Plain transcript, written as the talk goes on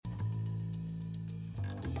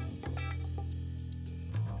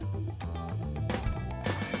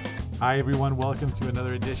Hi, everyone. Welcome to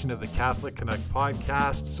another edition of the Catholic Connect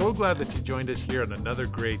podcast. So glad that you joined us here on another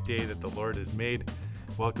great day that the Lord has made.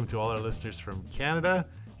 Welcome to all our listeners from Canada,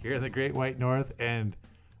 here in the Great White North, and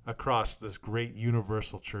across this great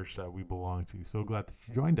universal church that we belong to. So glad that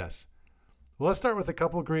you joined us. Well, let's start with a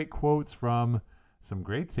couple great quotes from some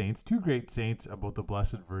great saints, two great saints about the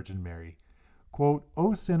Blessed Virgin Mary. Quote,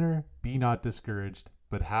 "O sinner, be not discouraged,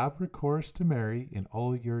 but have recourse to Mary in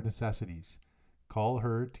all your necessities. Call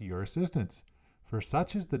her to your assistance, for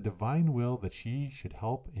such is the divine will that she should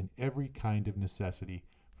help in every kind of necessity,"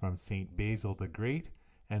 from St. Basil the Great.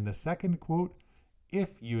 And the second quote,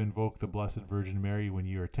 "If you invoke the Blessed Virgin Mary when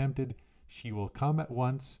you are tempted, she will come at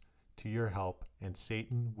once to your help, and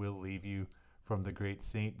Satan will leave you," from the great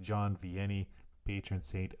St. John Vianney, patron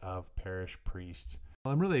saint of parish priests.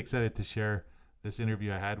 Well, I'm really excited to share this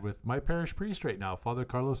interview I had with my parish priest right now, Father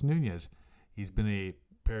Carlos Nunez. He's been a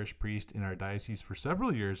parish priest in our diocese for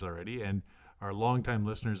several years already, and our longtime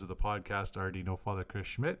listeners of the podcast already know Father Chris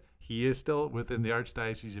Schmidt. He is still within the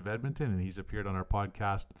Archdiocese of Edmonton, and he's appeared on our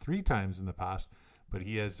podcast 3 times in the past, but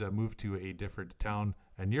he has moved to a different town,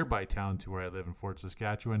 a nearby town to where I live in Fort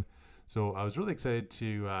Saskatchewan. So I was really excited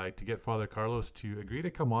to get Father Carlos to agree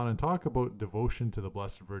to come on and talk about devotion to the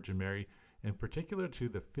Blessed Virgin Mary, in particular to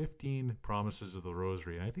the 15 promises of the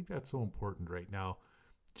Rosary. And I think that's so important right now,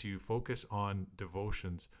 to focus on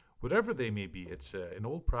devotions, whatever they may be. It's an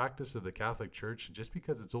old practice of the Catholic Church, and just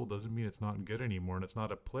because it's old doesn't mean it's not good anymore, and it's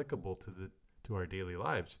not applicable to our daily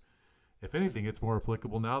lives. If anything, it's more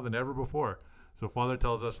applicable now than ever before. So Father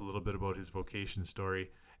tells us a little bit about his vocation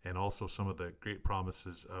story, and also some of the great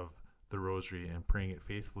promises of the Rosary and praying it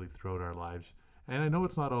faithfully throughout our lives. And I know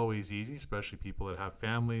it's not always easy, especially people that have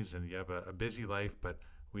families and you have a busy life, but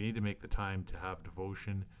we need to make the time to have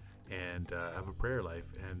devotion and have a prayer life.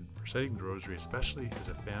 And reciting the Rosary, especially as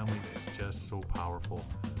a family, is just so powerful.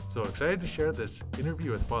 So excited to share this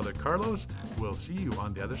interview with Father Carlos. We'll see you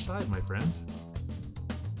on the other side, my friends.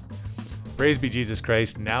 Praise be Jesus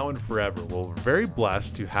Christ, now and forever. Well, we're very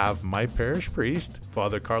blessed to have my parish priest,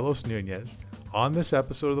 Father Carlos Nunez, on this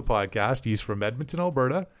episode of the podcast. He's from Edmonton,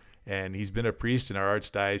 Alberta, and he's been a priest in our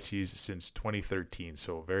archdiocese since 2013,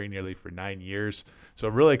 so very nearly for 9 years. So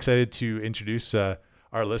I'm really excited to introduce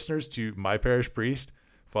our listeners to my parish priest,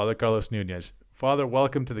 Father Carlos Nunez. Father,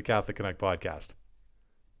 welcome to the Catholic Connect podcast.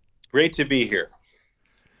 Great to be here.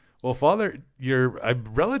 Well, Father, I'm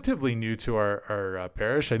relatively new to our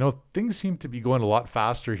parish. I know things seem to be going a lot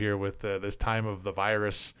faster here with this time of the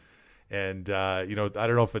virus. And, I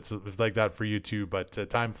don't know if it's like that for you too, but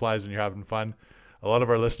time flies when you're having fun. A lot of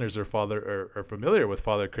our listeners are familiar with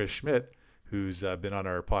Father Chris Schmidt, who's been on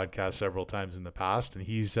our podcast several times in the past, and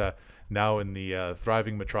he's now in the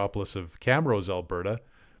thriving metropolis of Camrose, Alberta.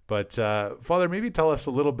 But Father, maybe tell us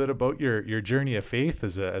a little bit about your journey of faith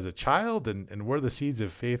as a child, and where the seeds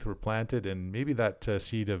of faith were planted, and maybe that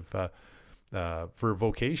seed of for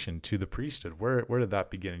vocation to the priesthood. Where did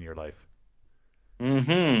that begin in your life?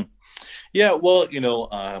 Mm-hmm. Yeah, well,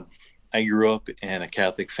 I grew up in a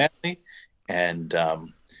Catholic family, and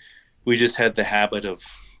we just had the habit of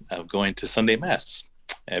going to Sunday Mass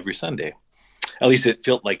every Sunday. At least it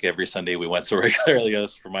felt like every Sunday we went so regularly.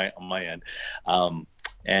 That's on my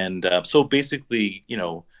end. So basically,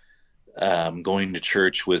 going to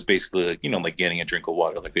church was basically like getting a drink of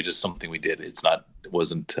water. Like, it's just something we did. It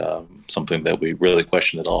wasn't something that we really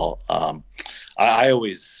questioned at all. I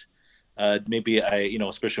always,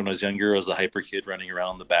 especially when I was younger, I was a hyper kid running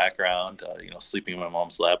around the background, sleeping in my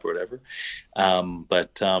mom's lap or whatever.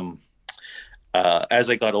 But as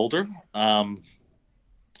I got older, I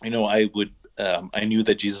knew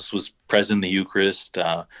that Jesus was present in the Eucharist.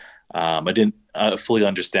 I didn't fully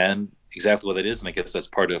understand exactly what that is, and I guess that's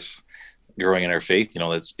part of growing in our faith.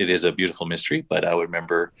 It is a beautiful mystery. But I would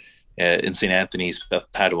remember in St. Anthony's of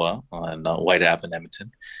Padua on White Ave in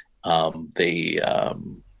Edmonton, they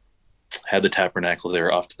had the tabernacle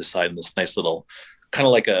there off to the side in this nice little, kind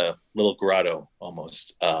of like a little grotto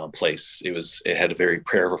almost place. It had a very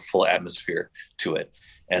prayerful atmosphere to it,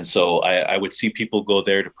 and so I would see people go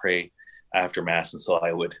there to pray after Mass, and so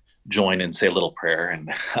I would join and say a little prayer. And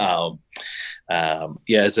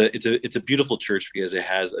it's a beautiful church because it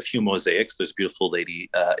has a few mosaics. There's a beautiful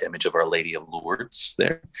image of Our Lady of Lourdes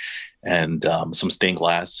there, and some stained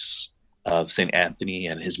glass of St. Anthony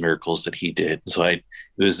and his miracles that he did. So it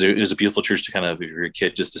was a beautiful church to kind of, if you're a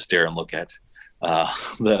kid, just to stare and look at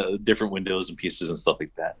the different windows and pieces and stuff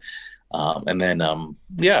like that.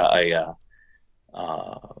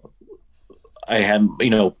 I had,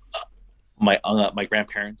 my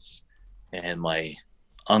grandparents and my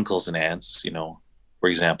uncles and aunts, were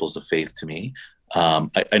examples of faith to me.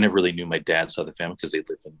 I never really knew my dad's side of the family because they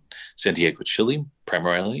live in Santiago, Chile,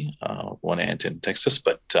 primarily. One aunt in Texas,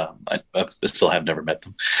 but I still have never met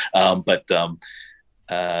them. But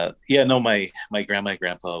yeah, no, my grandma and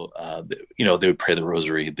grandpa, they would pray the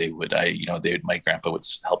rosary. My grandpa would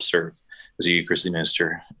help serve as a Eucharistic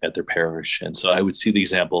minister at their parish, and so I would see the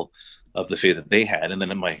example of the faith that they had, and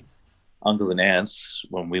then my uncles and aunts,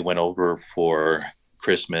 when we went over for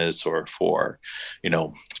Christmas or for,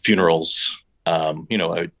 funerals, I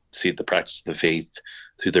would see the practice of the faith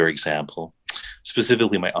through their example.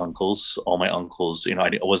 Specifically, all my uncles,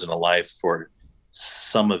 I wasn't alive for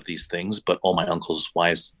some of these things, but all my uncles'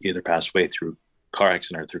 wives either passed away through car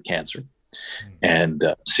accident or through cancer. And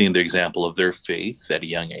seeing the example of their faith at a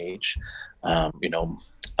young age, um,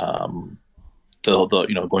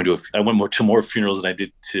 going to I went to more funerals than I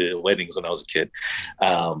did to weddings when I was a kid.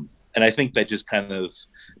 And I think that just kind of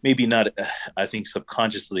maybe not, I think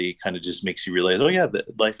subconsciously kind of just makes you realize, oh yeah,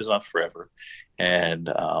 life is not forever. And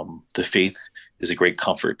the faith is a great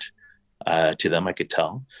comfort to them, I could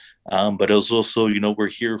tell. But it was also, we're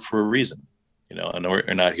here for a reason, and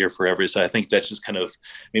we're not here forever. So I think that's just kind of,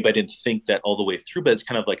 maybe I didn't think that all the way through, but it's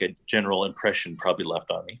kind of like a general impression probably left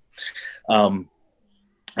on me.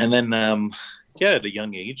 And then, yeah, at a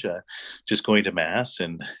young age, just going to mass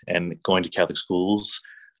and going to Catholic schools.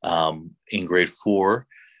 In grade 4,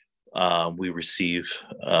 we receive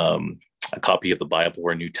a copy of the Bible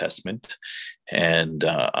or New Testament. And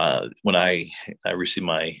when I received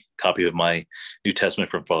my copy of my New Testament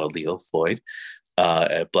from Father Leo Floyd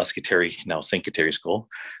at Blessed Kateri, now St. Kateri School,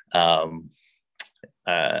 I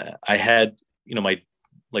had,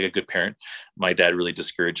 like a good parent, my dad really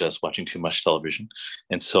discouraged us watching too much television.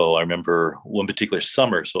 And so I remember one particular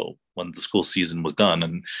summer, so when the school season was done,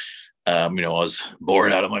 and I was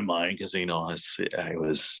bored out of my mind because, I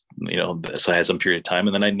was, so I had some period of time.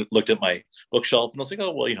 And then I looked at my bookshelf and I was like,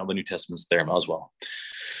 oh, well, the New Testament's there. I might as well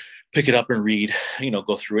pick it up and read,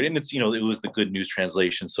 go through it. And it's, it was the Good News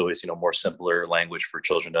translation. So it's, more simpler language for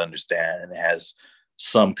children to understand. And it has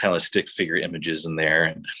some kind of stick figure images in there.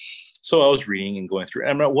 And so I was reading and going through,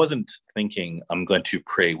 and I wasn't thinking I'm going to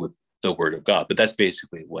pray with the word of God, but that's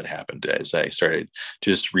basically what happened as I started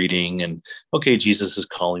just reading. And okay, Jesus is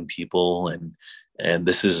calling people, and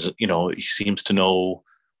this is, he seems to know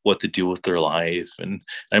what to do with their life. And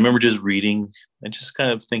I remember just reading and just kind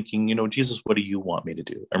of thinking, Jesus, what do you want me to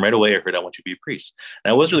do? And right away I heard, I want you to be a priest.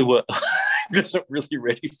 And I wasn't really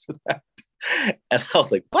ready for that. And I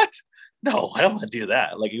was like, what? No, I don't want to do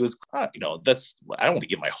that. Like, it was, I don't want to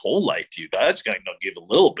give my whole life to you. I'm just going to give a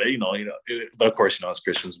little bit, but of course, as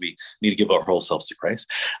Christians, we need to give our whole selves to Christ.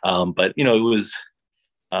 But, it was,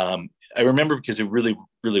 I remember because it really,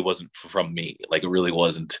 really wasn't from me. Like, it really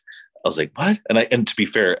wasn't. I was like, what? And to be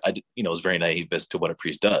fair, I was very naive as to what a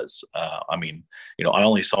priest does. I I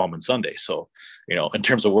only saw him on Sunday. So, in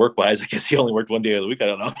terms of work wise, I guess he only worked one day of the week. I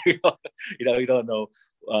don't know. You don't know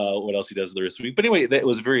what else he does the rest of the week. But anyway, that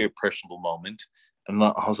was a very impressionable moment. And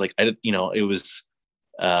I was like, it was,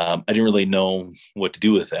 I didn't really know what to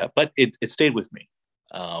do with that, but it stayed with me.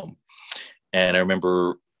 And I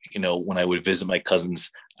remember, when I would visit my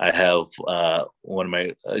cousins, I have one of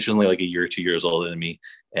my, she's only like a year or 2 years older than me,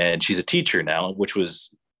 and she's a teacher now, which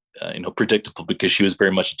was, predictable because she was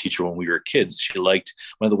very much a teacher when we were kids. She liked,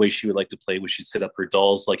 one of the ways she would like to play was she'd set up her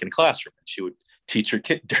dolls like in a classroom, and she would teach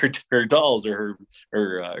her dolls or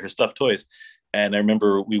her stuffed toys. And I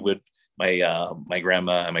remember my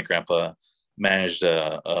grandma and my grandpa managed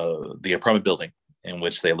the apartment building in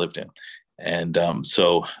which they lived in. And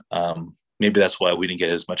so maybe that's why we didn't get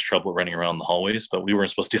as much trouble running around the hallways, but we weren't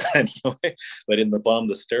supposed to do that anyway. But in the bottom of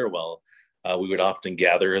the stairwell, we would often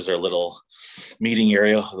gather as our little meeting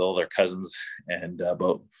area with all their cousins, and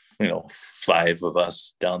about 5 of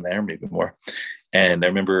us down there, maybe more. And I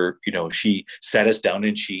remember, she sat us down,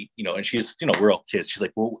 and and she's, we're all kids. She's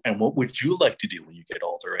like, well, and what would you like to do when you get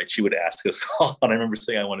older? Right? She would ask us all. And I remember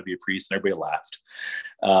saying, I want to be a priest, and everybody laughed.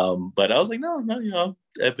 But I was like, no,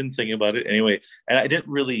 I've been thinking about it anyway. And I didn't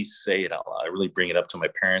really say it out loud. I really bring it up to my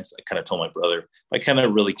parents. I kind of told my brother. I kind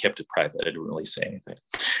of really kept it private. I didn't really say anything.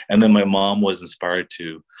 And then my mom was inspired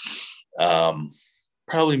to,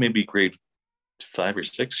 probably maybe grade 5 or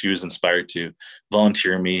 6, she was inspired to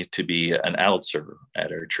volunteer me to be an adult server at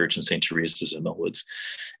her church in St. Teresa's in the Woods.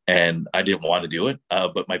 And I didn't want to do it,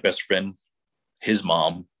 but my best friend, his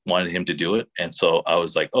mom, wanted him to do it. And so I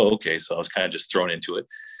was like, oh, okay. So I was kind of just thrown into it.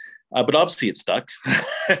 But obviously it stuck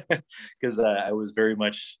because I was very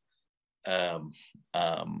much, a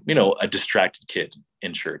distracted kid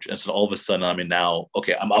in church. And so all of a sudden, now,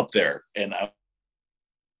 okay, I'm up there, and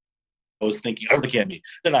was thinking, are looking at me.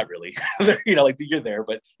 They're not really. They're, like you're there,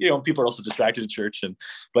 but people are also distracted in church.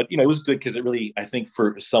 But it was good because it really, I think,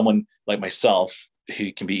 for someone like myself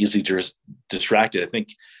who can be easily distracted, I think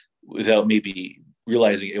without maybe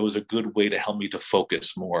realizing, it was a good way to help me to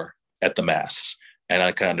focus more at the Mass, and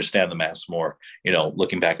I can understand the Mass more.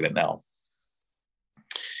 Looking back at it now.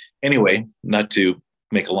 Anyway, not to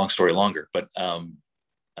make a long story longer, but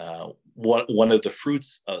one of the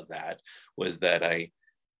fruits of that was that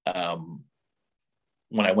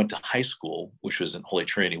when I went to high school, which was in Holy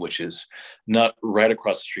Trinity, which is not right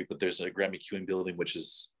across the street, but there's a Grant McEwen building, which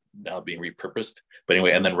is now being repurposed. But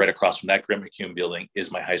anyway, and then right across from that Grant McEwen building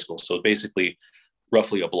is my high school. So basically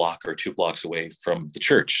roughly a block or 2 blocks away from the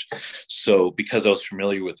church. So because I was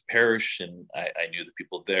familiar with the parish and I knew the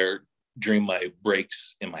people there, during my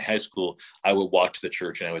breaks in my high school, I would walk to the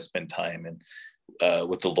church and I would spend time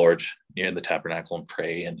with the Lord in the tabernacle and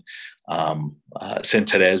pray. And Saint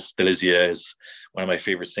Therese de Lisieux is one of my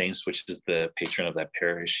favorite saints, which is the patron of that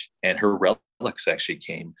parish. And her relics actually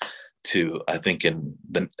came to, I think, in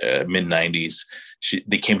the mid 90s.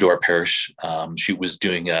 They came to our parish. She was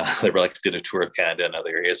doing the relics did a tour of Canada and other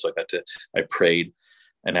areas, so I prayed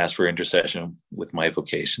and asked for intercession with my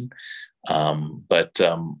vocation. But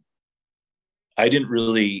I didn't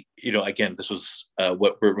really, again, this was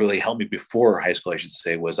what really helped me before high school, I should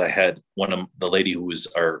say, was I had one of the lady who was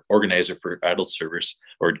our organizer for adult service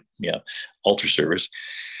altar service.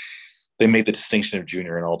 They made the distinction of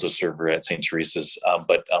junior and altar server at St. Teresa's.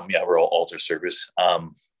 But we're all altar service.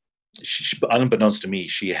 Unbeknownst to me,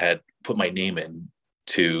 she had put my name in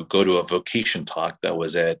to go to a vocation talk that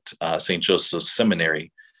was at St. Joseph's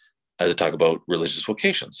Seminary to talk about religious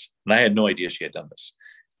vocations. And I had no idea she had done this.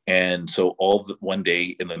 And so one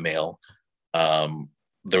day in the mail,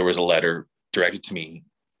 there was a letter directed to me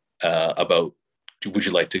about, would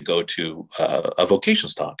you like to go to a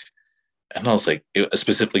vocations talk? And I was like,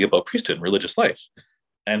 specifically about priesthood and religious life.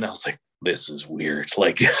 And I was like, this is weird.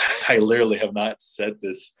 Like, I literally have not said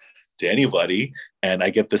this to anybody. And I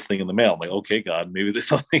get this thing in the mail. I'm like, okay, God, maybe there's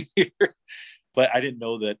something here. But I didn't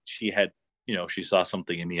know that she had, she saw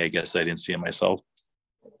something in me, I guess, I didn't see in myself.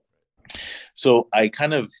 So I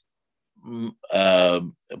kind of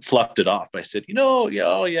fluffed it off. I said, but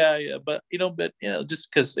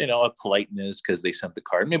just because, a politeness, because they sent the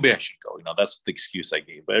card, maybe I should go. That's the excuse I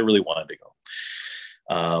gave, but I really wanted to go.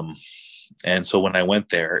 And so when I went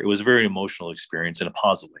there, it was a very emotional experience in a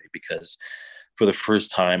positive way, because for the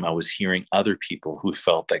first time, I was hearing other people who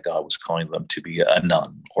felt that God was calling them to be a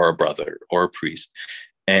nun or a brother or a priest.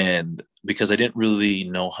 And because I didn't really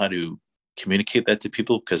know how to communicate that to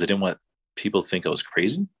people, because I didn't want people to think I was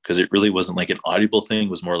crazy, because it really wasn't like an audible thing, it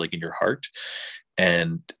was more like in your heart.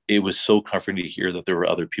 And it was so comforting to hear that there were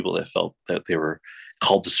other people that felt that they were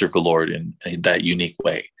called to serve the Lord in that unique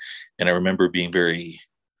way. And I remember being very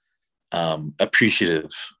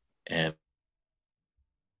appreciative and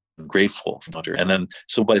grateful. And then,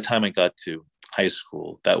 so by the time I got to high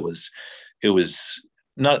school, it was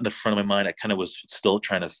not in the front of my mind. I kind of was still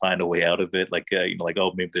trying to find a way out of it. Like,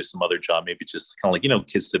 oh, maybe there's some other job. Maybe just kind of like,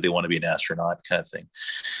 kids said they want to be an astronaut kind of thing.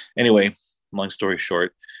 Anyway, long story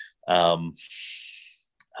short,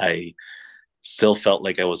 I still felt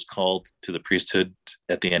like I was called to the priesthood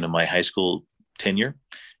at the end of my high school tenure.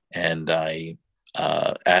 And I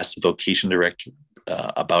asked the vocation director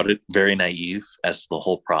about it, very naive as to the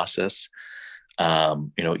whole process.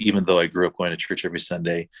 Even though I grew up going to church every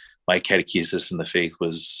Sunday, my catechesis in the faith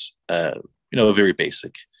was, very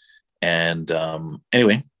basic. And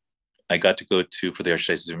anyway, I got to go for the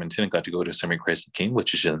Archdiocese of Edmonton, got to go to Seminary Christ the King,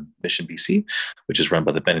 which is in Mission, BC, which is run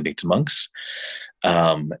by the Benedictine monks.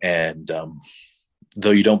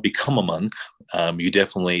 Though you don't become a monk, you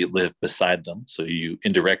definitely live beside them. So you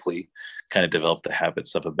indirectly kind of develop the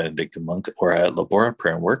habits of a Benedictine monk or a Labora,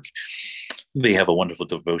 prayer and work. They have a wonderful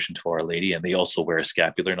devotion to Our Lady, and they also wear a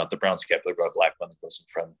scapular, not the brown scapular, but a black one that goes in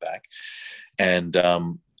front and back. And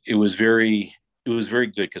it was very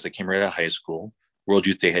good because I came right out of high school. World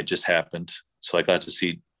Youth Day had just happened. So I got to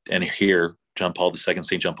see and hear St. John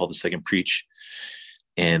Paul II preach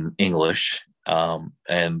in English.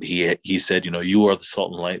 And he said, you are the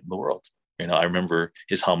salt and light in the world. I remember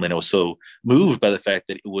his homily, and I was so moved by the fact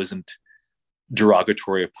that it wasn't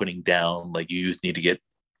derogatory or putting down, like, you need to get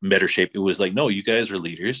better shape. It was like, no, you guys are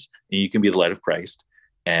leaders and you can be the light of Christ,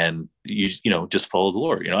 and you just follow the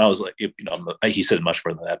Lord. I was like, he said much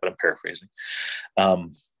more than that, but I'm paraphrasing.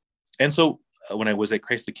 And so when I was at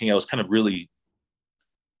Christ the King, I was kind of really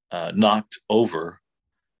knocked over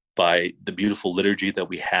by the beautiful liturgy that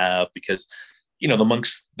we have, because the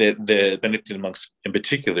monks, the Benedictine monks in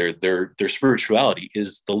particular, their spirituality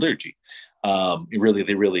is the liturgy. They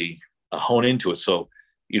really hone into it. So,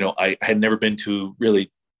 I had never been to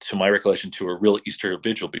really, to my recollection, to a real Easter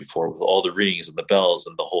vigil before, with all the rings and the bells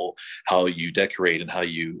and the whole, how you decorate and how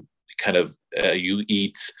you kind of, you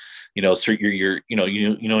eat, so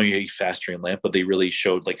you fast during Lent, but they really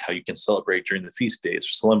showed like how you can celebrate during the feast days,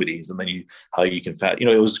 solemnities, and then how you can fast.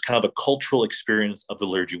 It was kind of a cultural experience of the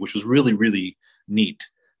liturgy, which was really, really neat.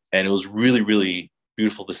 And it was really, really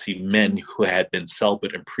beautiful to see men who had been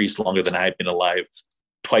celibate and priests longer than I had been alive,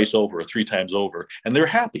 twice over or three times over, and they're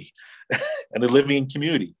happy and they're living in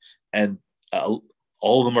community. And all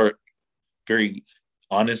of them are very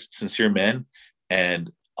honest, sincere men.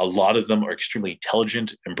 And a lot of them are extremely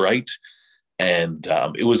intelligent and bright. And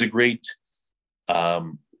it was a great,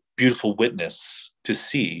 beautiful witness to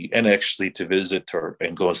see, and actually to visit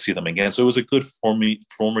and go and see them again. So it was a good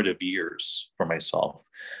formative years for myself.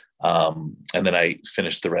 And then I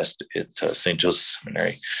finished the rest at St. Joseph's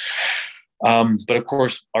Seminary. But of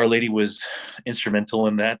course, Our Lady was instrumental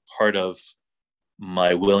in that. Part of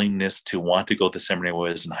my willingness to want to go to seminary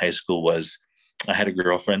was in high school was I had a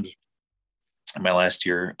girlfriend in my last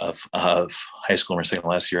year of high school, my second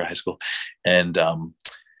last year of high school. And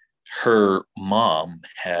her mom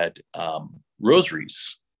had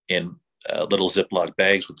rosaries in little Ziploc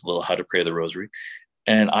bags with a little how to pray the rosary.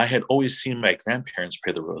 And I had always seen my grandparents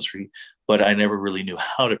pray the rosary, but I never really knew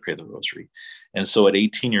how to pray the rosary. And so at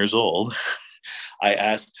 18 years old, I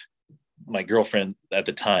asked my girlfriend at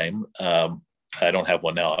the time, I don't have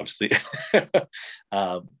one now, obviously.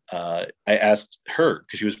 I asked her,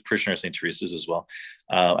 because she was a parishioner of St. Teresa's as well.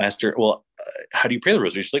 I asked her, well, how do you pray the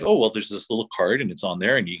rosary? She's like, oh, well, there's this little card and it's on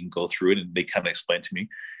there and you can go through it. And they kind of explained to me.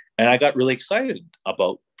 And I got really excited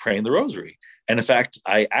about praying the rosary. And in fact,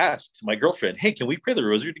 I asked my girlfriend, hey, can we pray the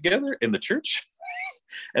rosary together in the church?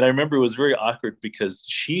 And I remember it was very awkward because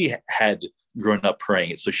she had grown up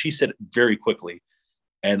praying it. So she said it very quickly.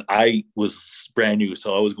 And I was brand new,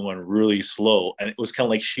 so I was going really slow. And it was kind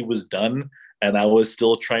of like she was done, and I was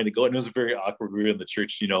still trying to go. And it was very awkward. We were in the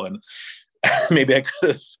church, and maybe I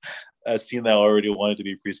could have seen that I already wanted to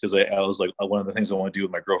be a priest, because I was like, one of the things I want to do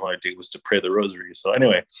with my girlfriend on a date was to pray the rosary. So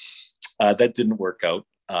anyway, that didn't work out.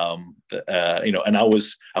 And I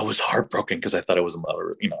was heartbroken because I thought I was in love.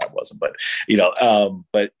 I wasn't, but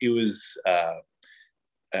but it was.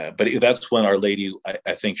 But that's when Our Lady,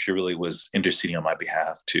 I think she really was interceding on my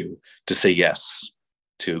behalf to say yes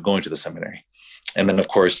to going to the seminary. And then, of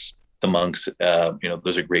course, the monks,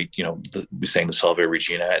 those are great. We sang the Salve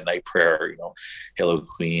Regina at night prayer, Hail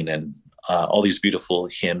Queen, and all these beautiful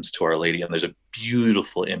hymns to Our Lady. And there's a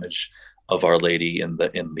beautiful image of Our Lady in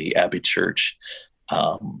the Abbey Church.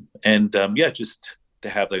 Just to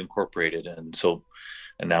have that incorporated.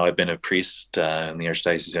 And now I've been a priest in the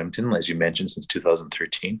Archdiocese of Edmonton, as you mentioned, since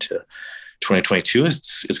 2013 to 2022.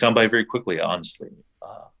 It's gone by very quickly, honestly.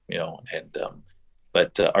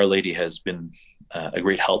 But Our Lady has been a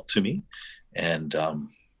great help to me, and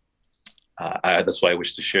that's why I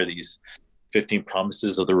wish to share these 15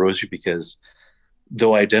 promises of the Rosary, because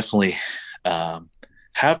though I definitely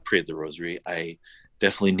have prayed the Rosary, I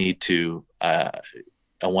definitely need to. I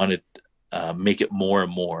want to make it more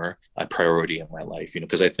and more a priority in my life,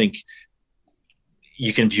 because I think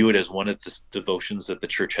you can view it as one of the devotions that the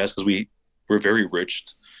church has, because we're very rich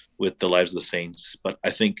with the lives of the saints. But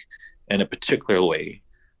I think in a particular way,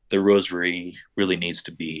 the Rosary really needs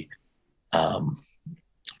to be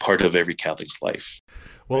part of every Catholic's life.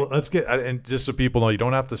 Well, let's get, and just so people know, you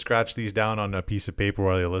don't have to scratch these down on a piece of paper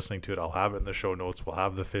while you're listening to it. I'll have it in the show notes. We'll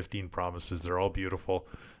have the 15 promises. They're all beautiful.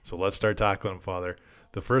 So let's start tackling them, Father.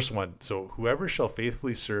 The first one, so whoever shall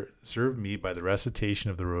faithfully serve me by the recitation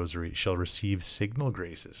of the Rosary shall receive signal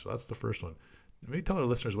graces. So that's the first one. Maybe tell our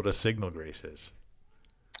listeners what a signal grace is.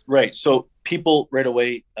 Right. So people right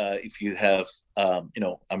away, if you have, I'm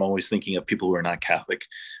always thinking of people who are not Catholic.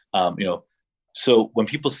 So when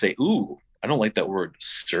people say, ooh, I don't like that word,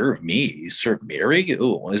 serve me, serve Mary.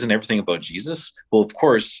 Ooh, isn't everything about Jesus? Well, of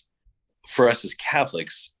course, for us as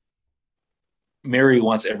Catholics, Mary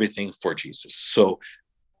wants everything for Jesus.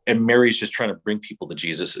 And Mary's just trying to bring people to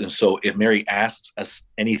Jesus. And so if Mary asks us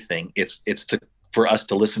anything, it's for us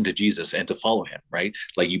to listen to Jesus and to follow him, right?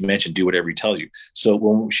 Like you mentioned, do whatever he tells you. So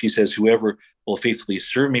when she says, whoever will faithfully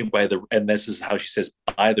serve me and this is how she says,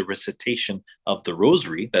 by the recitation of the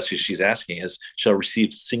Rosary, that's what she's asking is, shall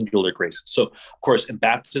receive singular grace. So of course, in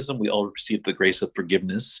baptism, we all receive the grace of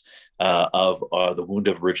forgiveness of the wound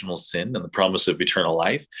of original sin and the promise of eternal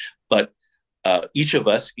life. But each of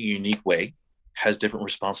us in a unique way has different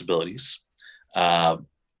responsibilities,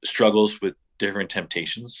 struggles with different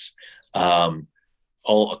temptations,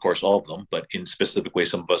 all of them, but in specific ways,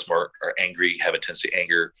 some of us are angry, have a tendency to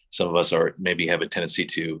anger. Some of us maybe have a tendency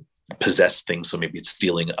to possess things. So maybe it's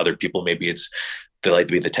stealing. Other people, maybe it's they like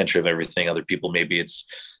to be the center of everything. Other people, maybe it's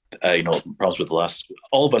problems with lust.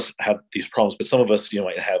 All of us have these problems, but some of us,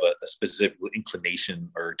 might have a specific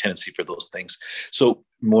inclination or tendency for those things. So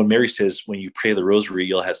when Mary says, when you pray the rosary,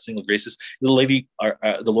 you'll have single graces, the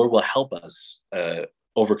Lord will help us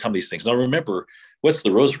overcome these things. Now, remember, what's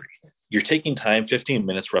the rosary? You're taking time, 15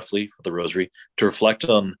 minutes roughly for the rosary, to reflect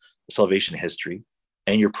on salvation history,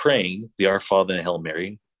 and you're praying the Our Father and Hail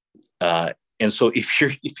Mary. And so if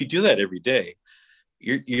you do that every day,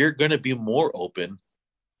 you're going to be more open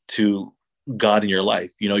to God in your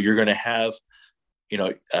life. You're going to have,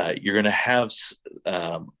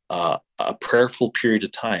 a prayerful period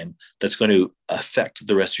of time that's going to affect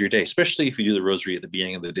the rest of your day, especially if you do the rosary at the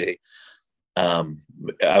beginning of the day.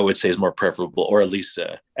 I would say is more preferable, or at least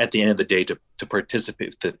at the end of the day to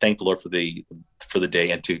participate, to thank the Lord for the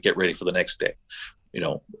day and to get ready for the next day.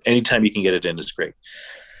 Anytime you can get it in is great.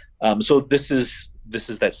 So this is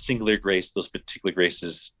that singular grace, those particular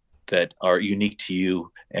graces that are unique to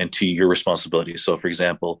you and to your responsibility. So, for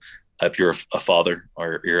example, if you're a father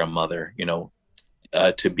or you're a mother,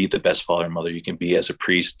 to be the best father and mother you can be as a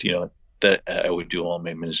priest, that I would do all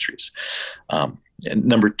my ministries. And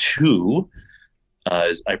number two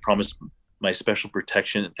is I promise my special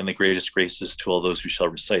protection and the greatest graces to all those who shall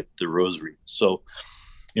recite the rosary. So,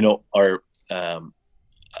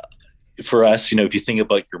 for us, if you think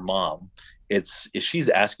about your mom, if she's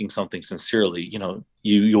asking something sincerely,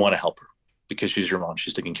 you want to help her because she's your mom.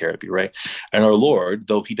 She's taking care of you, right? And our Lord,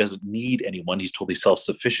 though he doesn't need anyone, he's totally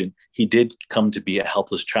self-sufficient. He did come to be a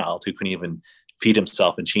helpless child who couldn't even feed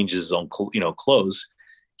himself and change his own, clothes.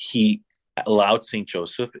 He allowed Saint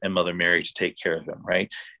Joseph and Mother Mary to take care of him,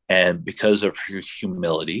 right? And because of her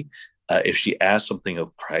humility, if she asks something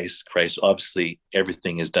of Christ, obviously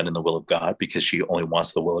everything is done in the will of God because she only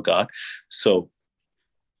wants the will of God. So,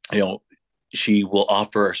 she will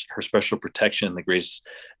offer her special protection and the grace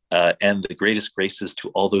and the greatest graces to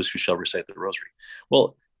all those who shall recite the rosary.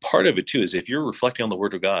 Well, part of it too is if you're reflecting on the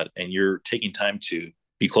Word of God and you're taking time to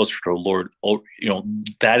be closer to the Lord,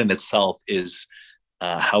 that in itself is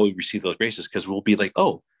how we receive those graces, because we'll be like,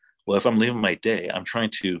 oh, well, if I'm living my day, I'm trying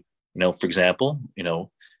to, for example,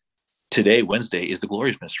 today, Wednesday, is the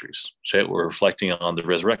glorious mysteries. So we're reflecting on the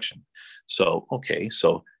resurrection. So, okay,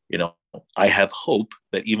 so, I have hope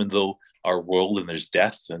that even though our world and there's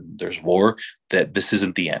death and there's war, that this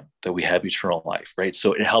isn't the end, that we have eternal life, right?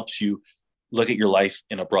 So it helps you look at your life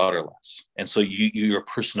in a broader lens. And so you're a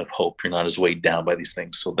person of hope. You're not as weighed down by these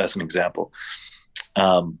things. So that's an example.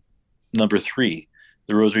 Number three,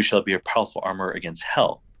 the rosary shall be a powerful armor against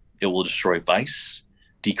hell. It will destroy vice,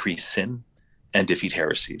 decrease sin, and defeat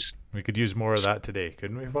heresies. We could use more of that today,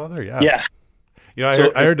 couldn't we, Father? Yeah. I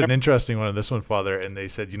heard an interesting one on this one, Father, and they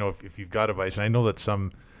said, if you've got a vice, and I know that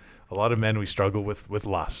a lot of men, we struggle with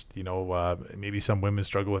lust, maybe some women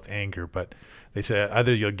struggle with anger, but they say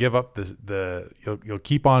either you'll give up you'll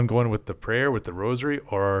keep on going with the prayer, with the rosary,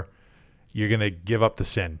 or you're going to give up the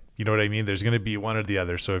sin. You know what I mean? There's going to be one or the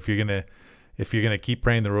other. So if you're going to keep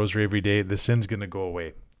praying the rosary every day, the sin's going to go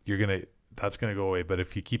away. That's going to go away. But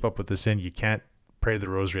if you keep up with the sin, you can't pray the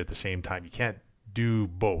rosary at the same time. You can't do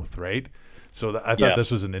both, right? So I thought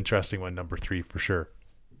this was an interesting one, number three, for sure.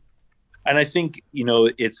 And I think,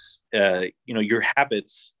 it's, your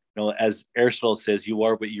habits, as Aristotle says, you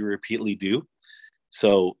are what you repeatedly do.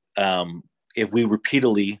 So if we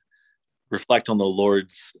repeatedly reflect on the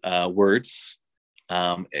Lord's words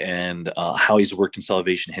and how he's worked in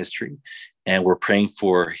salvation history, and we're praying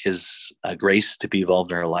for his grace to be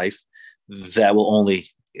involved in our life, that will only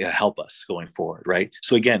help us going forward, right?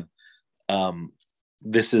 So again,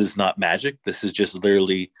 this is not magic. This is just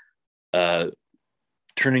literally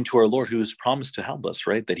turning to our Lord, who has promised to help us,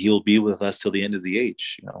 right? That he will be with us till the end of the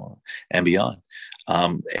age, and beyond.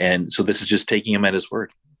 And so this is just taking him at his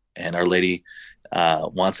word. And Our Lady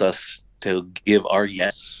wants us to give our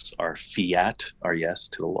yes, our fiat, our yes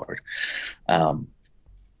to the Lord.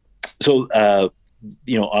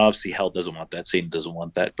 Obviously hell doesn't want that. Satan doesn't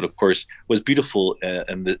want that. But of course, what's beautiful,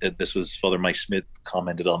 and this was Father Mike Smith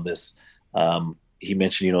commented on this. He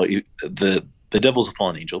mentioned, the devil's a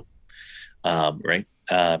fallen angel, right?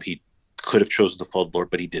 He could have chosen to follow the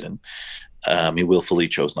Lord, but he didn't. He willfully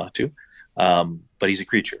chose not to. But he's a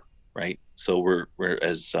creature, right? So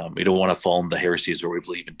we don't want to fall in the heresies where we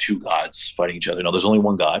believe in two gods fighting each other. No, there's only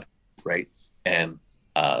one God, right? And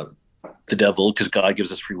the devil, because God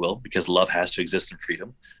gives us free will, because love has to exist in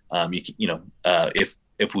freedom.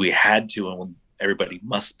 If we had to, and everybody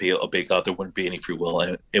must obey God, there wouldn't be any free will,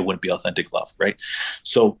 and it wouldn't be authentic love, right?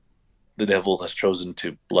 So the devil has chosen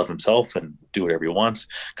to love himself and do whatever he wants,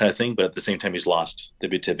 kind of thing. But at the same time, he's lost the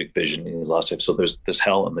beatific vision and he's lost it. So there's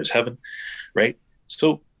hell and there's heaven, right?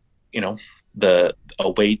 So, the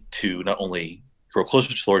a way to not only grow closer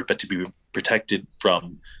to the Lord, but to be protected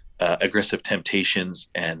from aggressive temptations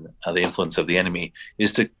and the influence of the enemy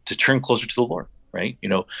is to turn closer to the Lord, right?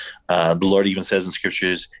 The Lord even says in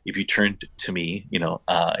scriptures, if you turn to me,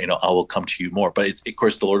 I will come to you more. But of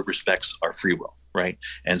course, the Lord respects our free will, right?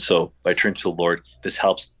 And so by turning to the Lord, this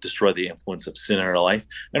helps destroy the influence of sin in our life.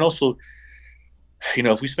 And also,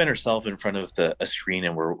 if we spend ourselves in front of a screen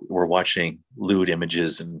and we're watching lewd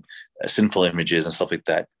images and sinful images and stuff like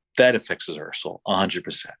that, that affects our soul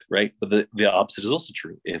 100%, right? But the opposite is also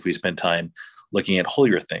true. If we spend time looking at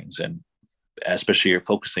holier things, and especially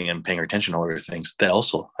focusing and paying our attention to holier things, that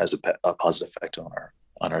also has a positive effect on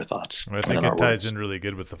our thoughts. I think it ties in really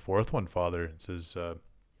good with the fourth one, Father. It says, the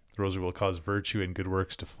rosary will cause virtue and good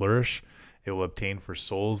works to flourish. It will obtain for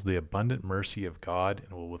souls the abundant mercy of God,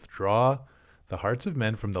 and will withdraw the hearts of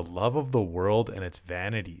men from the love of the world and its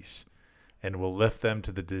vanities, and will lift them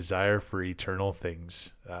to the desire for eternal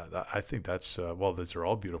things. I think that's, those are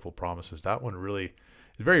all beautiful promises. That one really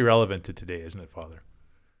is very relevant to today, isn't it, Father?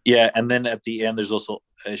 Yeah, and then at the end, there's also,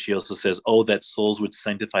 she also says, oh, that souls would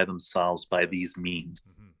sanctify themselves by these means,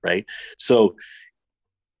 right? So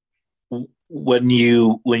when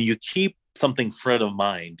you keep something front of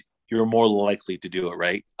mind, you're more likely to do it,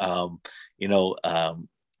 right?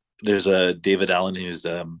 There's a David Allen who's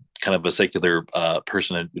kind of a secular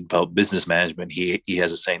person about business management. He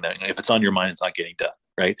has a saying that if it's on your mind, it's not getting done,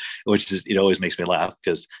 right? Which is, it always makes me laugh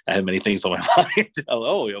because I have many things on my mind.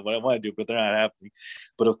 What I want to do, but they're not happening.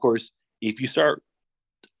 But of course, if you start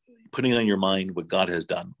putting on your mind what God has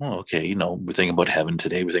done, we're thinking about heaven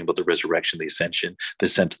today. We're thinking about the resurrection, the ascension, the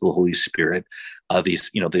descent of the Holy Spirit,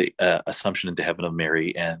 the assumption into heaven of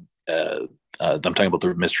Mary, and I'm talking about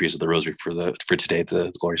the mysteries of the Rosary for today,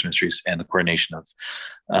 the glorious mysteries and the coronation of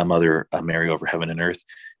Mother Mary over heaven and earth.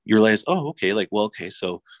 You realize, so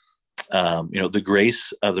the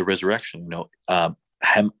grace of the resurrection. Do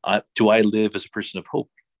I live as a person of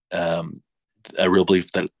hope? A real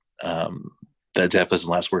belief that that death is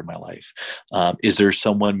the last word in my life. Is there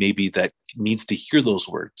someone maybe that needs to hear those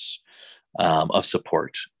words of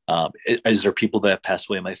support? Is there people that have passed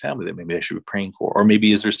away in my family that maybe I should be praying for? Or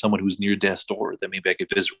maybe is there someone who's near death's door that maybe I could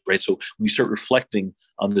visit, right? So when you start reflecting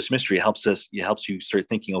on this mystery, it helps you start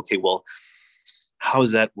thinking, okay, well, how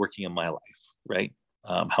is that working in my life, right?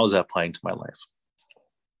 How is that applying to my life?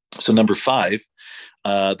 So number 5,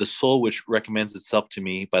 the soul which recommends itself to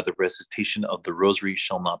me by the recitation of the Rosary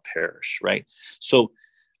shall not perish, right? So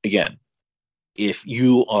again, if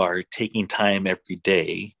you are taking time every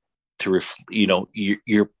day to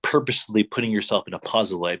you're purposely putting yourself in a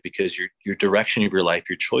positive life, because your direction of your life,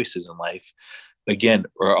 your choices in life, again,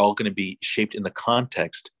 are all going to be shaped in the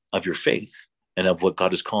context of your faith and of what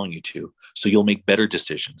God is calling you to. So you'll make better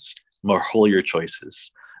decisions, more holier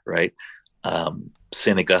choices, right?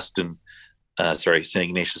 Saint Ignatius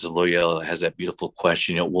of Loyola has that beautiful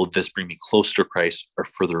question, will this bring me closer to Christ or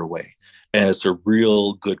further away? And it's a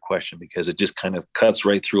real good question, because it just kind of cuts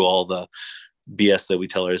right through all the BS that we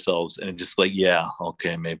tell ourselves, and just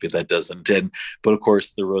maybe that doesn't. But of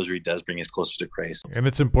course, the Rosary does bring us closer to Christ. And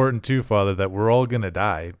it's important too, Father, that we're all going to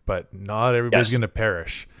die, but not everybody's going to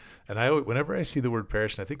perish. And whenever I see the word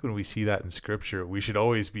perish, and I think when we see that in Scripture, we should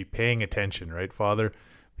always be paying attention, right, Father?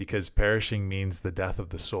 Because perishing means the death of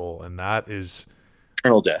the soul, and that is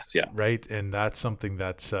eternal death, yeah, right. And that's something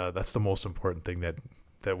that's the most important thing,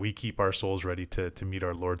 that we keep our souls ready to meet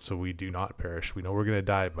our Lord, so we do not perish. We know we're going to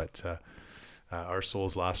die, but our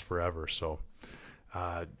souls last forever. So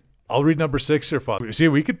I'll read number 6 here, Father. See,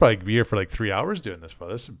 we could probably be here for like 3 hours doing this,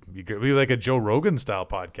 Father. This would be great. It'd be like a Joe Rogan style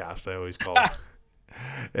podcast, I always call it.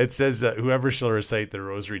 It says, whoever shall recite the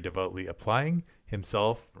Rosary devoutly, applying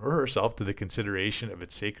himself or herself to the consideration of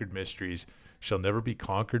its sacred mysteries, shall never be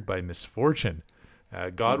conquered by misfortune.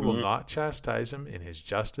 God will not chastise him in his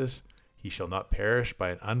justice. He shall not perish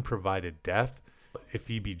by an unprovided death. If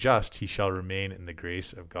he be just, he shall remain in the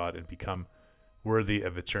grace of God and become worthy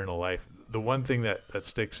of eternal life. The one thing that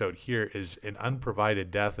sticks out here is an unprovided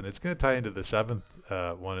death, and it's going to tie into the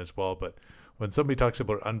 7th one as well. But when somebody talks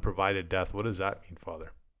about unprovided death, what does that mean,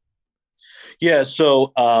 Father? Yeah,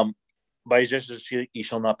 so by his justice he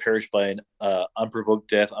shall not perish by an unprovoked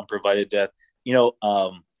death, unprovided death.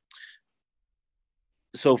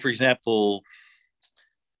 So for example,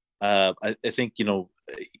 I think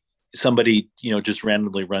somebody just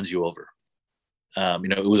randomly runs you over.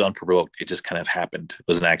 It was unprovoked. It just kind of happened. It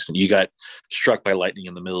was an accident. You got struck by lightning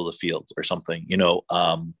in the middle of the field or something.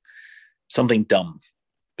 Something dumb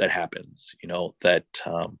that happens, that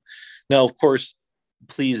now, of course,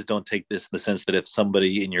 please don't take this in the sense that if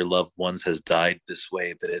somebody in your loved ones has died this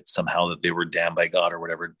way, that it's somehow that they were damned by God or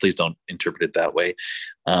whatever. Please don't interpret it that way.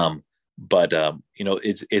 But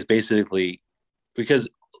it's basically because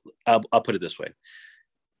I'll put it this way.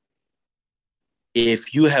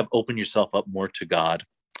 If you have opened yourself up more to God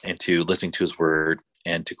and to listening to his word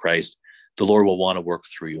and to Christ, the Lord will want to work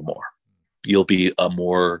through you more. You'll be a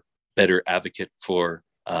more better advocate for,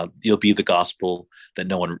 you'll be the gospel that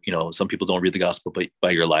no one, some people don't read the gospel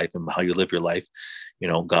by your life and how you live your life.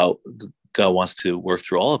 God wants to work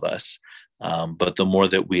through all of us. But the more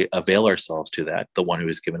that we avail ourselves to that, the one who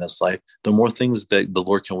has given us life, the more things that the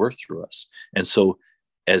Lord can work through us. And so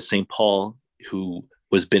as St. Paul, who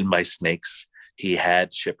was bitten by snakes, he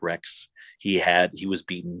had shipwrecks, he was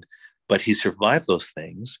beaten, but he survived those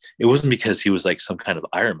things. It wasn't because he was like some kind of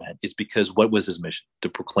Iron Man. It's because what was his mission? To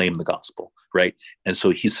proclaim the gospel, right? And so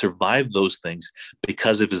he survived those things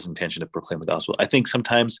because of his intention to proclaim the gospel. I think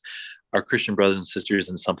sometimes our Christian brothers and sisters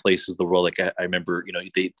in some places of the world, like I remember,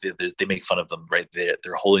 they make fun of them, right?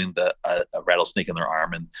 They're holding a rattlesnake in their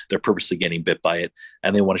arm and they're purposely getting bit by it.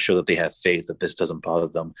 And they want to show that they have faith, that this doesn't bother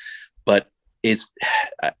them. But it's,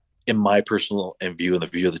 in my personal view and the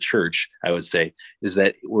view of the church, I would say, is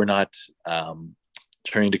that we're not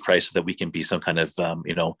turning to Christ so that we can be some kind of,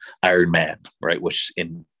 Iron Man, right? Which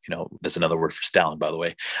that's another word for Stalin, by the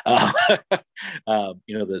way.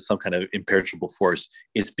 There's some kind of imperishable force.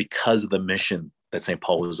 It's because of the mission that St.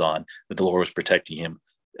 Paul was on, that the Lord was protecting him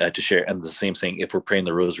to share. And the same thing, if we're praying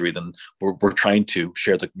the Rosary, then we're trying to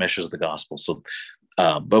share the message of the gospel. So,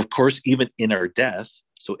 but of course, even in our death,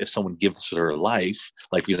 so if someone gives their life,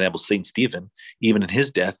 like for example, Saint Stephen, even in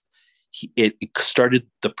his death, it started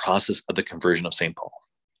the process of the conversion of Saint Paul,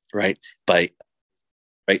 right?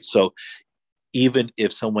 So even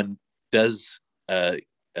if someone does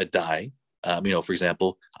die, for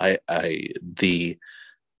example, the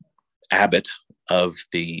abbot of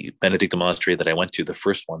the Benedictine monastery that I went to, the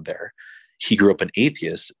first one there, he grew up an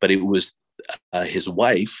atheist, but it was his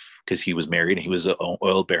wife, because he was married and he was an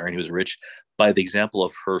oil baron, he was rich, by the example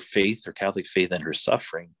of her faith, her Catholic faith, and her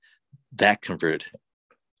suffering, that converted him.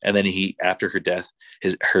 And then after her death,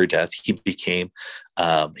 he became,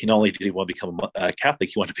 he not only did he want to become a Catholic,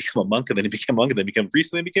 he wanted to become a monk, and then he became a monk, and then became a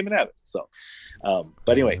priest, and then became an abbot. So, but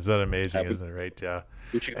anyway. Is that amazing, isn't it? Right. Yeah.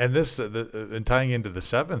 And this, and tying into the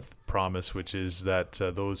seventh promise, which is that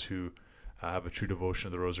those who have a true devotion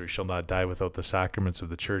of the Rosary shall not die without the sacraments of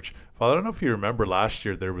the Church. Father, I don't know if you remember last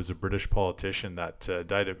year, there was a British politician that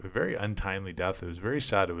died a very untimely death. It was very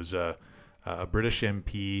sad. It was a British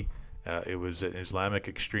MP. It was an Islamic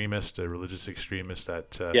extremist, a religious extremist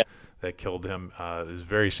that killed him. It was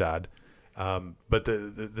very sad. But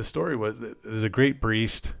the story was, there's a great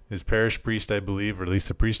priest, his parish priest, I believe, or at least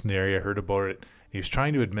the priest in the area, heard about it. He was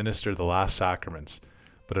trying to administer the last sacraments.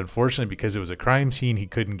 But unfortunately, because it was a crime scene, he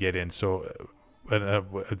couldn't get in. So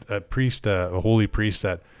a priest, a holy priest,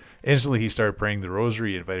 that instantly he started praying the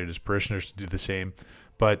Rosary, invited his parishioners to do the same.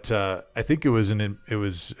 But I think it was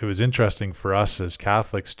interesting for us as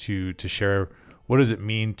Catholics to share, what does it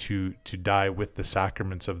mean to die with the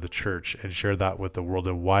sacraments of the Church, and share that with the world,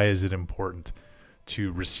 and why is it important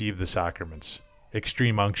to receive the sacraments?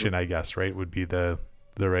 Extreme unction, I guess, right, would be the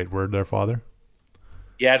right word there, Father?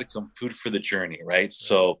 Food for the journey, right?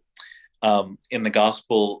 So in the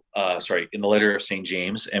gospel, in the letter of St.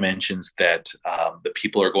 James, it mentions that the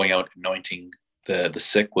people are going out anointing the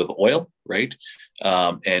sick with oil, right?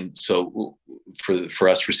 And so for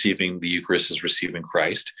us, receiving the Eucharist is receiving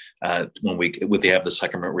Christ when they have the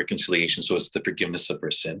sacrament of reconciliation. So it's the forgiveness of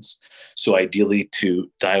our sins. So ideally,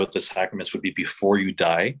 to die with the sacraments would be before you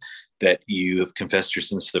die, that you have confessed your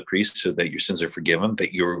sins to the priest so that your sins are forgiven,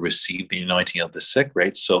 that you will receive the anointing of the sick,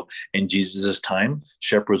 right? So in Jesus' time,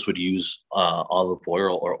 shepherds would use olive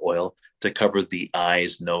oil or oil to cover the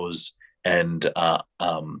eyes, nose, and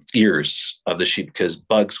ears of the sheep, because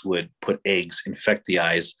bugs would put eggs, infect the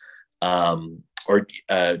eyes, or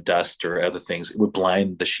dust or other things. It would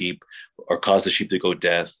blind the sheep or cause the sheep to go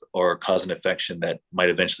deaf or cause an infection that might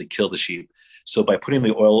eventually kill the sheep. So by putting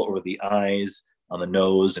the oil over the eyes, on the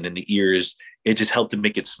nose, and in the ears, it just helped to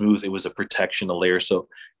make it smooth. It was a protection, a layer. So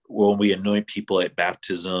when we anoint people at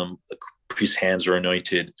baptism, the priest's hands are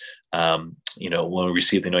anointed. When we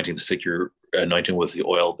receive the anointing of the sick, you're anointing with the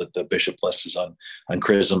oil that the bishop blesses on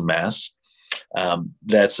Chrism Mass.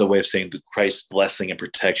 That's a way of saying that Christ's blessing and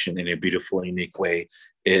protection in a beautiful, unique way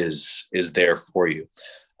is there for you.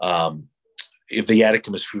 If the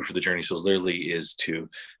viaticum is food for the journey, so literally is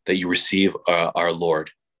that you receive our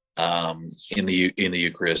Lord in the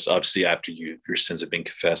Eucharist, obviously after your sins have been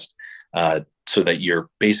confessed, so that you're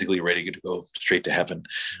basically ready to go straight to heaven.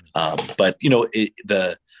 But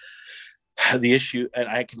the issue, and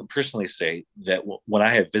I can personally say that when I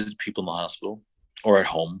have visited people in the hospital or at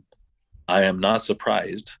home, I am not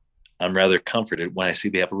surprised. I'm rather comforted when I see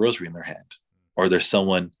they have a rosary in their hand, or there's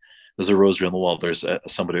a rosary on the wall. There's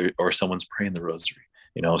somebody or someone's praying the rosary.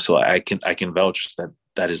 So I can vouch that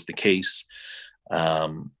that is the case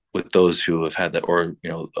with those who have had that, or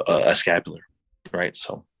a scapular, right?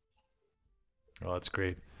 So, well, that's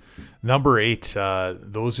great. Number 8,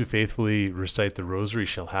 those who faithfully recite the rosary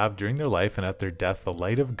shall have during their life and at their death the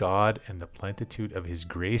light of God and the plenitude of his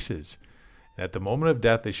graces. And at the moment of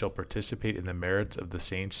death, they shall participate in the merits of the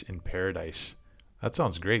saints in paradise. That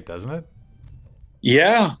sounds great, doesn't it?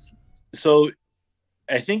 yeah. So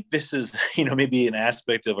I think this is, maybe an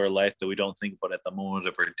aspect of our life that we don't think about at the moment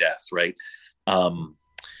of our death, right?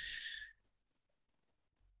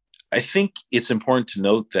 I think it's important to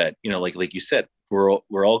note that, like you said, we're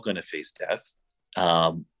all going to face death,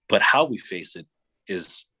 but how we face it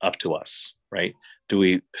is up to us, right? Do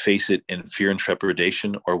we face it in fear and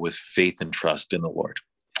trepidation, or with faith and trust in the Lord?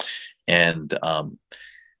 And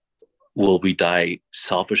will we die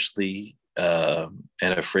selfishly and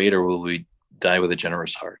afraid, or will we die with a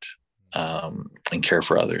generous heart and care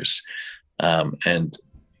for others? And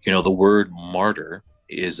the word martyr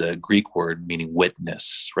is a Greek word meaning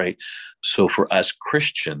witness, right? So for us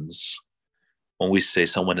Christians, when we say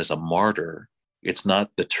someone is a martyr, it's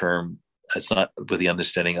not with the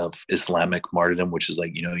understanding of Islamic martyrdom, which is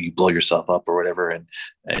like, you blow yourself up or whatever,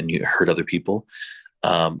 and you hurt other people.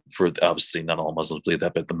 For obviously not all Muslims believe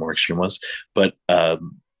that, but the more extreme ones. But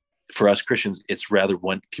for us Christians, it's rather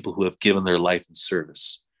people who have given their life in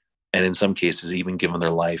service, and in some cases even given their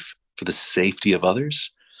life for the safety of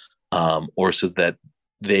others, or so that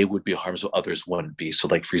they would be harmed so others wouldn't be. So,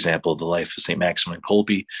 like, for example, the life of St. Maximilian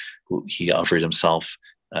Kolbe, who he offered himself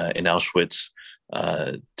in Auschwitz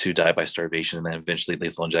to die by starvation and then eventually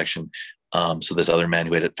lethal injection. So this other man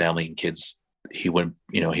who had a family and kids, he wouldn't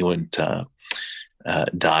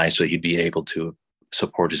die, so he'd be able to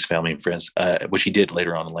support his family and friends, which he did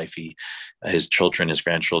later on in life. His children, his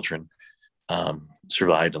grandchildren,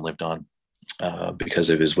 survived and lived on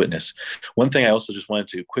because of his witness. One thing I also just wanted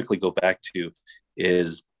to quickly go back to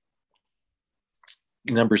is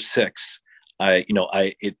number 6. I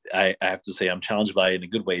have to say I'm challenged by it in a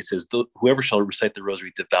good way. It says, whoever shall recite the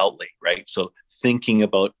rosary devoutly, right? So thinking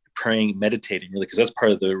about praying, meditating, really, because that's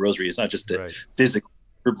part of the rosary. It's not just to physically,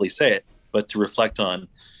 verbally say it, but to reflect on.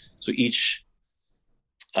 So each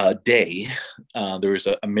day, there is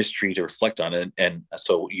a mystery to reflect on, and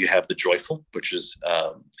so you have the joyful, which is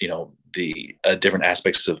the different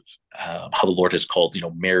aspects of how the Lord has called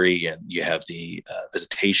Mary, and you have the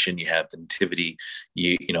visitation, you have the nativity,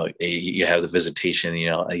 you have the visitation,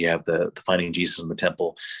 you have the finding Jesus in the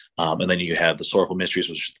temple, and then you have the sorrowful mysteries,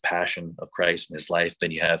 which is the passion of Christ and his life.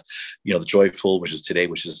 Then you have the joyful, which is today,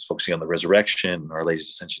 which is focusing on the resurrection, Our Lady's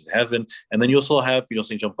ascension to heaven, and then you also have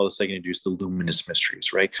St. John Paul II introduced the luminous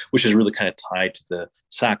mysteries, right, which is really kind of tied to the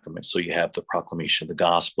sacraments. So you have the proclamation of the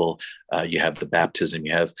gospel, you have the baptism,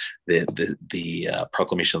 you have the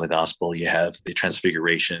proclamation of the gospel, you have the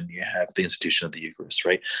transfiguration, you have the institution of the Eucharist,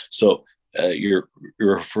 right? So you're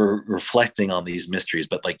reflecting on these mysteries,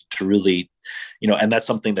 but like to really, and that's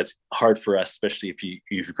something that's hard for us, especially if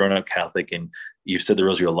you've grown up Catholic and you've said the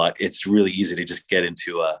rosary a lot. It's really easy to just get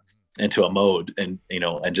into a mode, and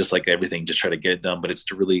and just like everything, just try to get it done. But it's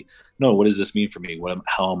to really know, what does this mean for me?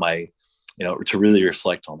 How am I, to really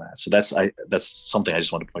reflect on that. So that's something I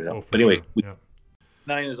just want to point out. But anyway, sure.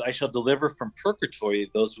 9 is, I shall deliver from purgatory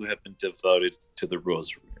those who have been devoted to the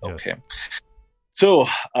rosary. Okay. Yes. So,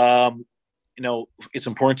 it's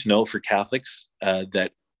important to know for Catholics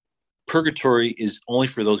that purgatory is only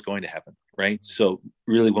for those going to heaven, right? So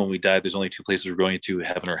really, when we die, there's only 2 places we're going to,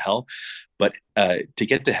 heaven or hell. But to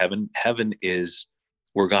get to heaven is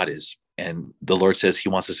where God is. And the Lord says he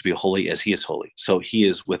wants us to be holy as he is holy. So he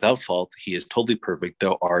is without fault. He is totally perfect.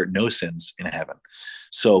 There are no sins in heaven.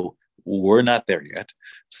 So we're not there yet.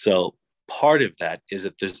 So part of that is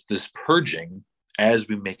that there's this purging as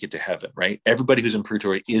we make it to heaven, right? Everybody who's in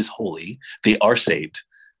purgatory is holy. They are saved.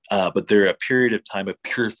 But they're a period of time of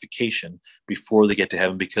purification before they get to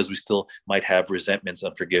heaven, because we still might have resentments,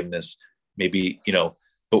 unforgiveness, maybe,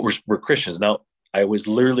 but we're Christians. Now, I was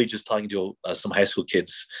literally just talking to some high school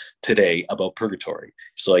kids today about purgatory.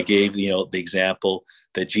 So I gave, the example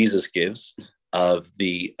that Jesus gives of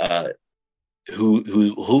the who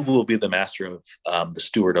will be the master of the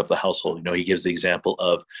steward of the household. He gives the example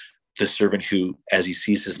of the servant who, as he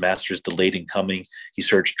sees his master is delayed in coming, he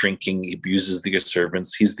starts drinking, he abuses the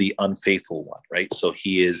servants. He's the unfaithful one, right? So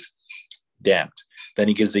he is damned. Then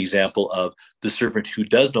he gives the example of the servant who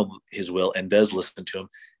does know his will and does listen to him.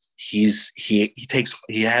 He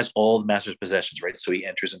has all the master's possessions, right? So he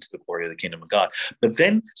enters into the glory of the kingdom of God. But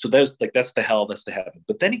then, so that's the hell, that's the heaven.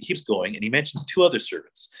 But then he keeps going and he mentions two other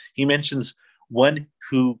servants. He mentions one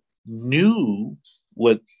who knew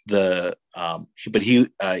what he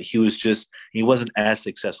was just, he wasn't as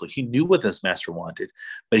successful. He knew what this master wanted,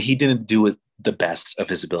 but he didn't do it the best of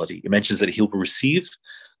his ability. It mentions that he'll receive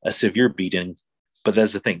a severe beating, but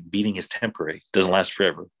that's the thing, beating is temporary, doesn't last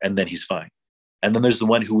forever, and then he's fine. And then there's the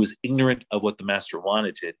one who was ignorant of what the master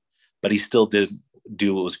wanted, but he still didn't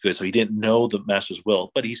do what was good. So he didn't know the master's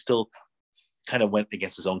will, but he still kind of went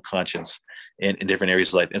against his own conscience in different areas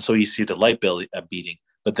of life. And so he received a light beating,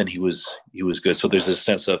 but then he was good. So there's this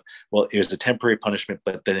sense of, well, it was a temporary punishment,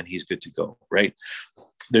 but then he's good to go, right?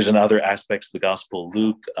 There's another aspects of the Gospel of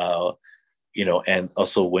Luke, and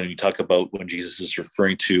also when we talk about when Jesus is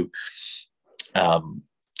referring to,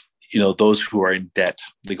 those who are in debt,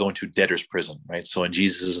 they go into debtor's prison, right? So in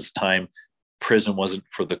Jesus's time, prison wasn't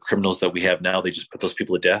for the criminals that we have now. They just put those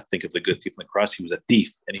people to death. Think of the good thief on the cross. He was a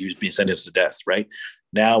thief and he was being sentenced to death, right?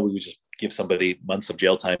 Now we would just give somebody months of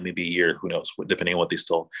jail time, maybe a year, who knows, depending on what they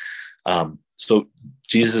stole. So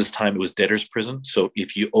Jesus's time, it was debtor's prison. So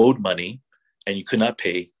if you owed money and you could not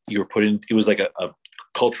pay, you were put in, it was like a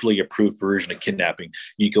culturally approved version of kidnapping.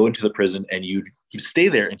 You go into the prison and you stay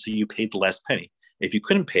there until you paid the last penny. If you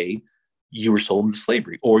couldn't pay, you were sold into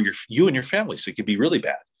slavery, or you and your family. So it could be really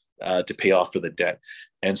bad to pay off for the debt.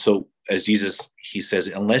 And so, as Jesus, he says,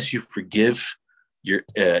 unless you forgive your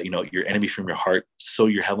enemy from your heart, so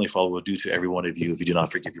your heavenly Father will do to every one of you if you do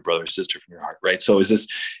not forgive your brother or sister from your heart, right? So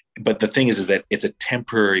but the thing is that it's a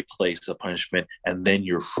temporary place of punishment, and then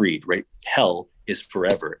you're freed, right? Hell is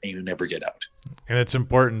forever, and you never get out. And it's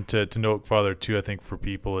important to note, Father, too, I think for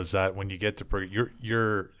people, is that when you get to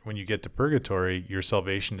when you get to purgatory, your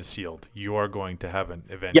salvation is sealed. You are going to heaven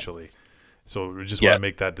eventually. Yep. So we just want to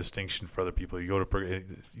make that distinction for other people. You go to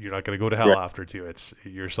you're not going to go to hell after too. It's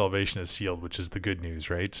your salvation is sealed, which is the good news,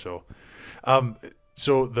 right? So,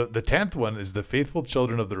 so the 10th one is the faithful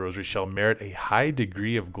children of the Rosary shall merit a high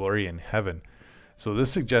degree of glory in heaven. So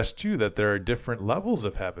this suggests too that there are different levels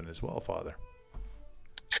of heaven as well, Father.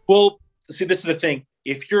 Well, see, this is the thing.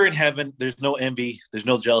 If you're in heaven, there's no envy, there's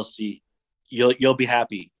no jealousy. You'll be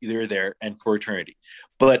happy either there and for eternity.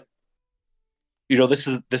 But this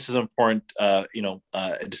is an important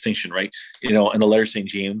distinction, right? In the letter of St.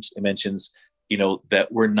 James, it mentions that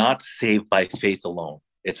we're not saved by faith alone.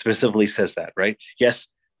 It specifically says that, right? Yes,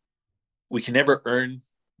 we can never earn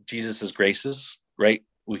Jesus's graces, right?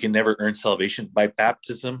 We can never earn salvation. By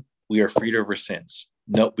baptism, we are freed of our sins.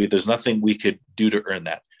 No, there's nothing we could do to earn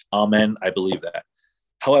that. Amen. I believe that.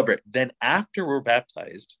 However, then after we're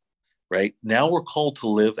baptized, right, now we're called to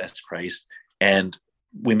live as Christ, and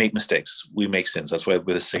we make mistakes. We make sins. That's why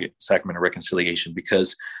with the sacrament of reconciliation,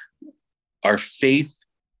 because our faith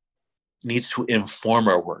needs to inform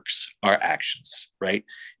our works, our actions, right?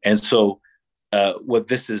 And so what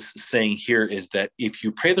this is saying here is that if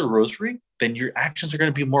you pray the rosary, then your actions are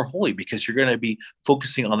going to be more holy because you're going to be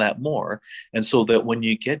focusing on that more. And so that when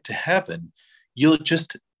you get to heaven, you'll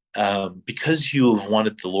just, because you have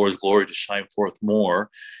wanted the Lord's glory to shine forth more,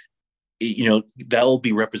 that will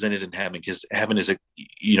be represented in heaven, because heaven is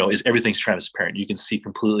is everything's transparent. You can see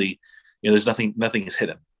completely, there's nothing is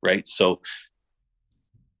hidden, right? So,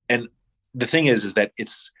 and the thing is that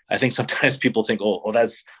I think sometimes people think, oh,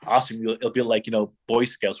 that's awesome. It'll be like, Boy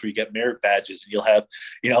Scouts where you get merit badges and you'll have,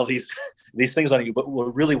 these things on you. But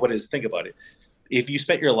really what it is, think about it. If you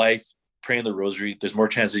spent your life praying the rosary, there's more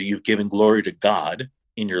chances that you've given glory to God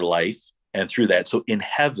in your life and through that. So in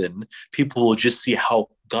heaven, people will just see how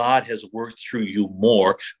God has worked through you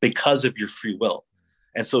more because of your free will.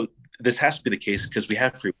 And so this has to be the case because we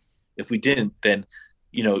have free will. If we didn't, then,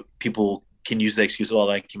 people can use the excuse,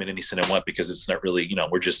 I commit any sin I want because it's not really,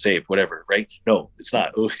 we're just saved, whatever, right? No, it's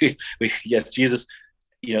not. Yes, Jesus,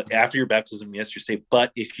 after your baptism, yes, you're saved.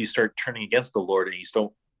 But if you start turning against the Lord and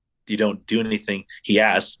you don't do anything he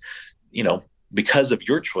asks, because of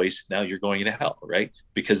your choice, now you're going into hell, right?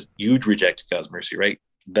 Because you'd reject God's mercy, right?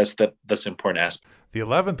 That's the important aspect. The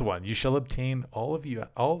 11th one, you shall obtain all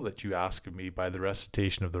that you ask of me by the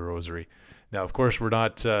recitation of the rosary. Now, of course, we're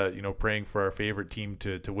not, praying for our favorite team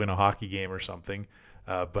to win a hockey game or something,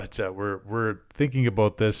 but we're thinking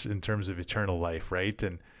about this in terms of eternal life, right?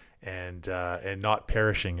 And not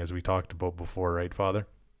perishing, as we talked about before, right, Father?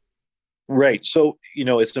 Right. So,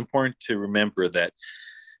 it's important to remember that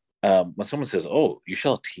when someone says, "Oh, you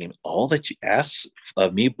shall obtain all that you ask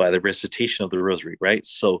of me by the recitation of the Rosary," right?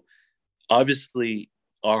 So obviously,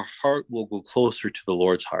 our heart will go closer to the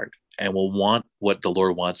Lord's heart, and will want what the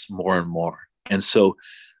Lord wants more and more. And so,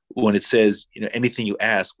 when it says, anything you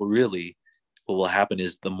ask, well, really, what will happen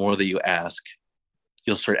is the more that you ask,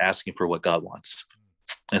 you'll start asking for what God wants.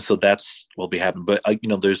 And so that's what will be happening. But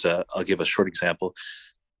I'll give a short example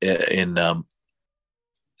in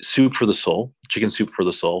soup for the soul, chicken soup for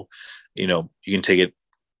the soul. You can take it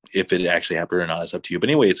if it actually happened or not. It's up to you. But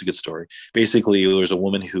anyway, it's a good story. Basically, there's a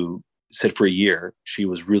woman who said for a year she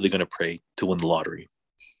was really going to pray to win the lottery,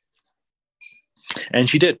 and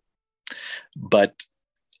she did. But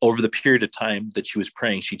over the period of time that she was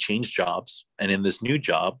praying, she changed jobs, and in this new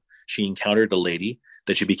job, she encountered a lady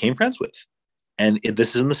that she became friends with. And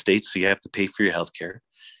this is in the States, so you have to pay for your health care.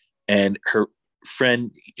 And her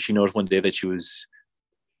friend, she noticed one day that she was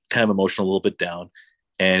kind of emotional, a little bit down.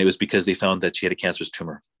 And it was because they found that she had a cancerous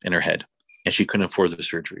tumor in her head and she couldn't afford the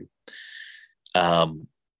surgery. And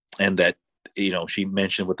that, she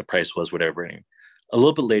mentioned what the price was, whatever. And a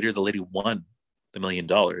little bit later, the lady won the $1 million,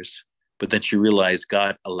 but then she realized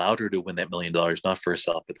God allowed her to win that $1 million, not for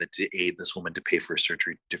herself, but to aid this woman to pay for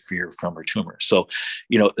surgery to free her from her tumor. So,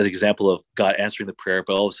 an example of God answering the prayer,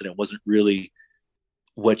 but all of a sudden it wasn't really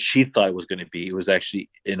what she thought it was going to be. It was actually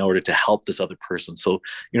in order to help this other person. So,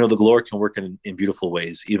 the Lord can work in beautiful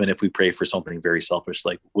ways, even if we pray for something very selfish,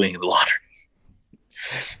 like winning the lottery.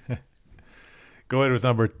 Go ahead with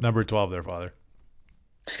number 12 there, Father.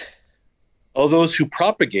 All those who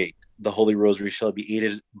propagate the Holy Rosary shall be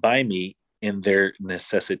aided by me in their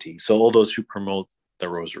necessity. So all those who promote the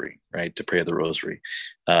Rosary, right, to pray the Rosary,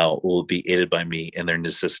 will be aided by me in their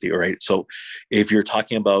necessity. All right. So if you're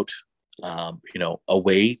talking about, a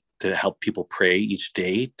way to help people pray each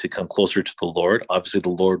day to come closer to the Lord, obviously the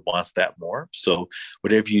Lord wants that more. So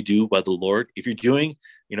whatever you do by the Lord, if you're doing,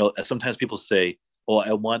 sometimes people say, "Oh,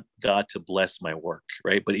 I want God to bless my work,"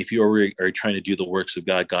 right? But if you already are trying to do the works of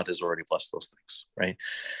God, God has already blessed those things, right?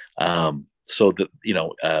 So that,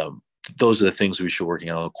 those are the things we should be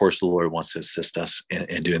working on. Of course, the Lord wants to assist us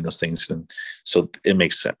in doing those things. And so it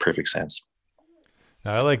makes perfect sense.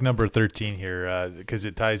 Now, I like number 13 here because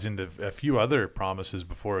it ties into a few other promises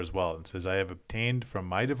before as well. It says, "I have obtained from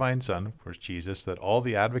my divine Son," of course, Jesus, "that all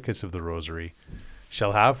the advocates of the Rosary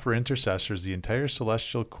shall have for intercessors the entire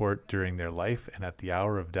celestial court during their life and at the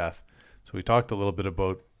hour of death." So we talked a little bit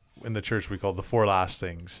about, in the church, we call the 4 last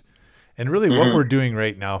things. And really what we're doing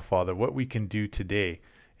right now, Father, what we can do today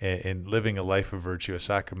in living a life of virtue, a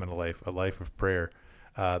sacramental life, a life of prayer,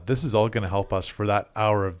 this is all going to help us for that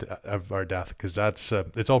hour of our death, because that's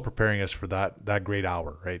it's all preparing us for that great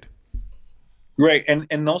hour, right? Right.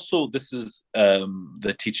 And also this is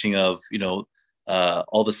the teaching of,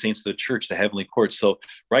 all the saints of the church, the heavenly court. So,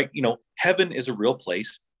 right, heaven is a real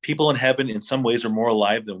place. People in heaven in some ways are more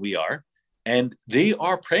alive than we are, and they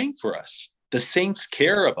are praying for us. The saints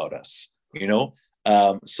care about us,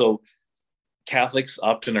 so Catholics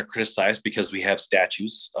often are criticized because we have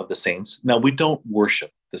statues of the saints. Now, we don't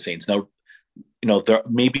worship the saints. Now,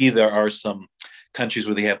 there are some countries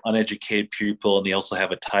where they have uneducated people and they also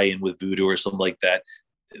have a tie-in with voodoo or something like that.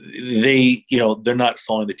 They're not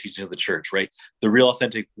following the teaching of the church, right? The real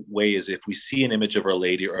authentic way is if we see an image of Our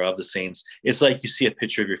Lady or of the saints, it's like you see a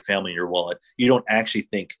picture of your family in your wallet. You don't actually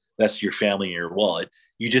think that's your family in your wallet.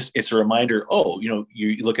 It's a reminder. Oh,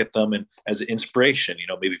 you look at them and as an inspiration.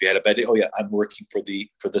 Maybe if you had a bad day, oh yeah, I'm working for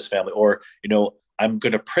this family, or I'm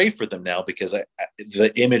going to pray for them now because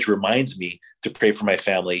the image reminds me to pray for my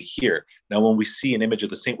family here. Now, when we see an image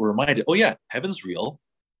of the saint, we're reminded, oh yeah, heaven's real,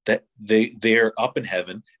 that they're up in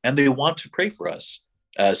heaven and they want to pray for us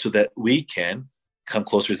so that we can come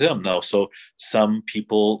closer to them. Now, so some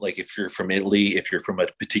people, like if you're from Italy, if you're from a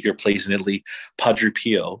particular place in Italy,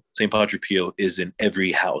 St. Padre Pio is in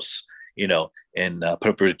every house, in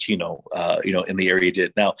Pepercino, in the area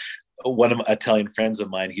did. Now, one of my Italian friends of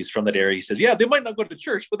mine, he's from that area. He says, yeah, they might not go to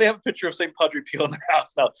church, but they have a picture of St. Padre Pio in their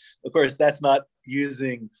house. Now, of course, that's not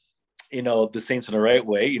using the saints in the right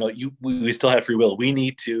way. We still have free will. We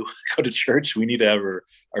need to go to church. We need to have our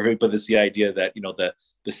but it's the idea that,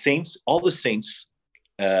 the saints, all the saints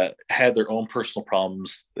had their own personal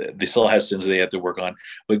problems. They still have sins they had to work on,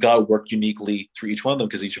 but God worked uniquely through each one of them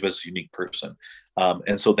because each of us is a unique person.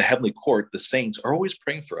 And so the heavenly court, the saints are always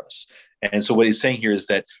praying for us. And so what he's saying here is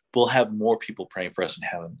that we'll have more people praying for us in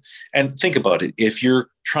heaven. And think about it. If you're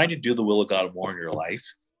trying to do the will of God more in your life,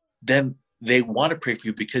 then they want to pray for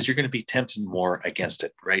you because you're going to be tempted more against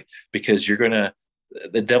it, right? Because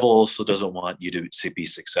the devil also doesn't want you to be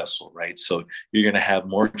successful, right? So you're going to have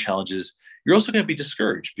more challenges. You're also going to be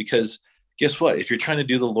discouraged because guess what? If you're trying to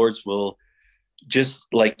do the Lord's will,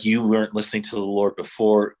 just like you weren't listening to the Lord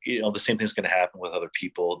before, the same thing's going to happen with other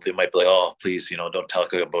people. They might be like, oh, please, don't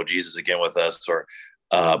talk about Jesus again with us, or,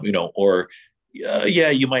 or yeah,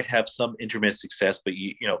 you might have some intermittent success, but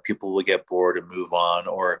people will get bored and move on,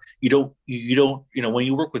 or you don't, when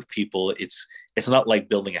you work with people, it's not like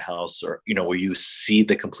building a house, or, where you see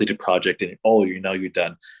the completed project and, oh, you're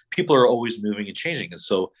done. People are always moving and changing. And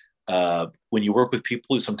so, when you work with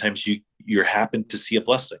people, sometimes you happen to see a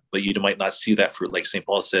blessing, but you might not see that fruit. Like St.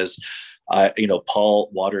 Paul says, Paul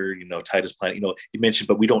water, Titus plant, he mentioned,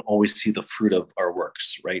 but we don't always see the fruit of our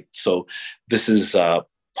works, right? So this is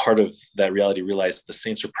part of that reality. Realize the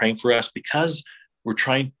saints are praying for us because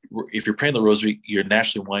if you're praying the rosary, you're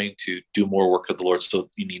naturally wanting to do more work of the Lord, so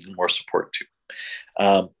you need more support too.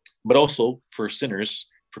 But also for sinners,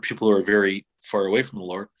 for people who are very far away from the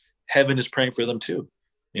Lord, heaven is praying for them too.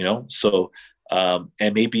 So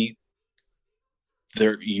and maybe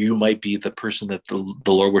you might be the person that the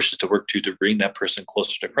Lord wishes to work to bring that person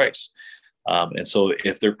closer to Christ. And so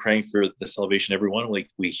if they're praying for the salvation of everyone, like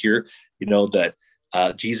we hear, that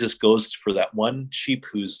Jesus goes for that one sheep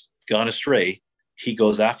who's gone astray, he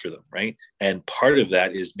goes after them, right? And part of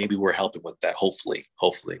that is maybe we're helping with that, hopefully.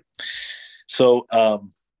 So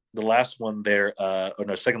the last one there,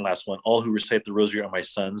 second last one, all who recite the rosary are my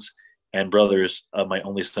sons and brothers of my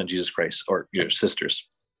only son, Jesus Christ, or your sisters.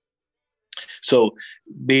 So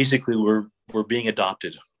basically we're being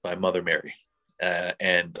adopted by Mother Mary. But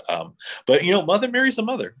Mother Mary's a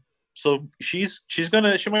mother. So she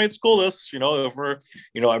might scold us, if we're,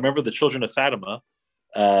 I remember the children of Fatima,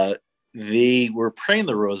 they were praying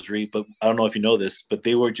the rosary, but I don't know if you know this, but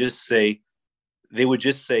they would just say,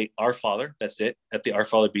 Our Father, that's it, at the Our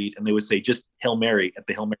Father beat, and they would say just Hail Mary at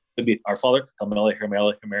the Hail Mary. It'd be Our Father, Hail Mary, Hail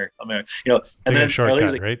Mary, Hail Mary, Hail Mary. And then a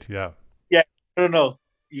shortcut, right? Yeah. Yeah. No.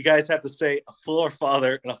 You guys have to say a full Our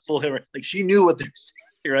Father and a full Hail Mary. Like, she knew what they're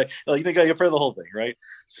saying, right? Like, you got to pray the whole thing, right?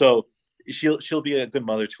 So she'll be a good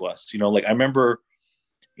mother to us. Like I remember,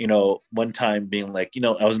 one time being like,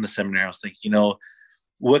 I was in the seminary. I was thinking,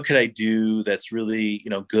 what could I do that's really,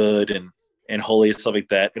 good and holy and stuff like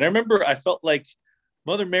that. And I remember I felt like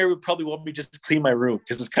Mother Mary would probably want me just to clean my room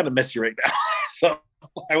because it's kind of messy right now. So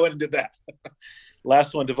I went and did that.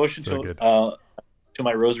 Last one, devotion to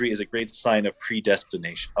my rosary is a great sign of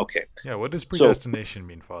predestination. Okay. Yeah. What does predestination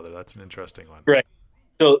mean, Father? That's an interesting one. Right.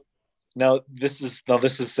 So it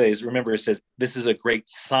says this is a great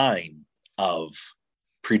sign of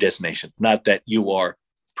predestination, not that you are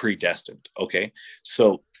predestined. Okay.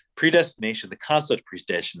 So predestination, the concept of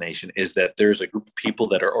predestination is that there's a group of people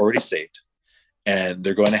that are already saved and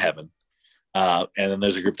they're going to heaven. And then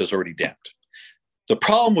there's a group that's already damned. The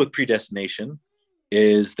problem with predestination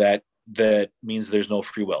is that means there's no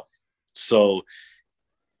free will. So,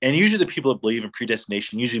 and usually the people that believe in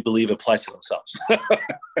predestination usually believe it applies to themselves,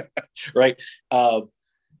 right? Now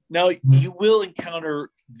you will encounter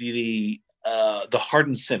the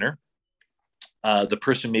hardened sinner, the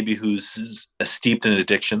person maybe who's steeped in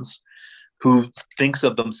addictions, who thinks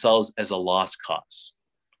of themselves as a lost cause.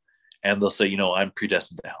 And they'll say, I'm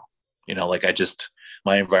predestined to hell. Like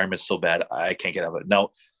my environment's so bad, I can't get out of it. Now,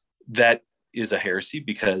 that is a heresy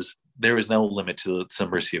because there is no limit to the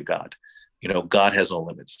mercy of God. God has no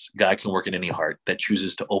limits. God can work in any heart that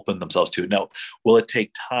chooses to open themselves to it. Now, will it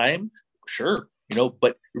take time? Sure.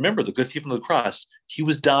 But remember the good thief on the cross, he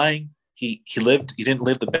was dying. He didn't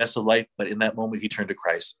live the best of life, but in that moment he turned to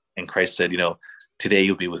Christ and Christ said, today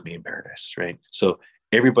you'll be with me in paradise. Right. So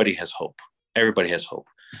everybody has hope. Everybody has hope.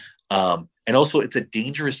 And also it's a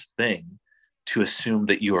dangerous thing to assume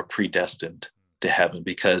that you are predestined to heaven,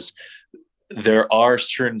 because there are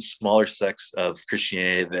certain smaller sects of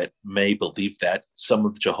Christianity that may believe that. Some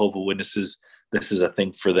of the Jehovah's Witnesses, this is a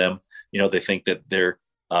thing for them. They think that they're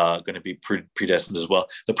going to be predestined as well.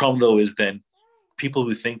 The problem though is then people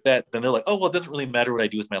who think that, then they're like, oh, well, it doesn't really matter what I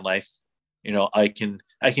do with my life. I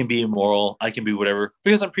can be immoral. I can be whatever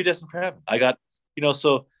because I'm predestined for heaven. I got,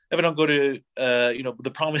 so if I don't go to,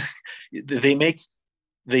 the problem is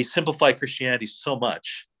they simplify Christianity so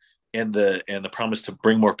much and the promise to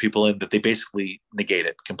bring more people in that they basically negate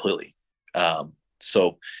it completely.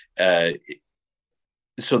 So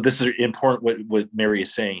this is important what Mary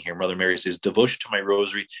is saying here. Mother Mary says, devotion to my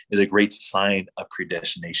rosary is a great sign of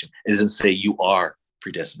predestination. It doesn't say you are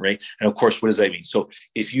predestined, right? And of course, what does that mean? So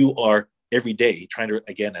if you are every day trying to,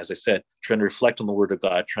 again, as I said, trying to reflect on the word of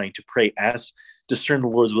God, trying to pray, discern the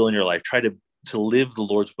Lord's will in your life, try to live the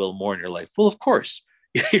Lord's will more in your life. Well, of course,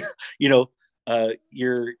 you're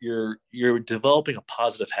developing a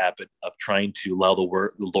positive habit of trying to allow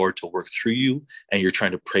the Lord to work through you, and you're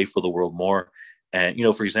trying to pray for the world more. And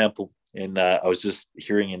for example, And I was just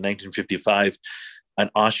hearing in 1955, an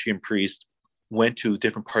Austrian priest went to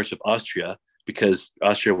different parts of Austria because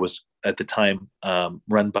Austria was at the time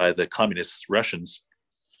run by the communist Russians.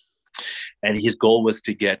 And his goal was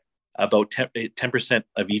to get about 10%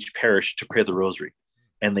 of each parish to pray the rosary.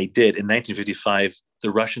 And they did. In 1955,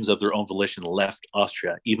 the Russians of their own volition left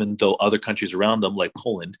Austria, even though other countries around them, like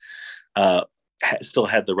Poland, still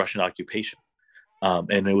had the Russian occupation.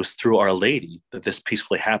 And it was through Our Lady that this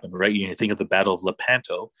peacefully happened, right? You think of the Battle of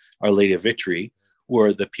Lepanto, Our Lady of Victory,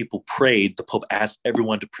 where the people prayed, the Pope asked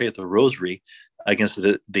everyone to pray the rosary against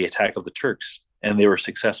the attack of the Turks, and they were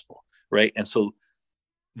successful, right? And so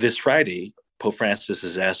this Friday, Pope Francis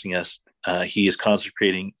is asking us, he is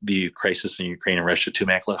consecrating the crisis in Ukraine and Russia to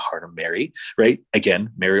Immaculate Heart of Mary, right?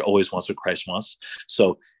 Again, Mary always wants what Christ wants.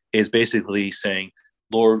 So it's basically saying,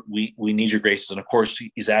 Lord, we need your graces. And of course,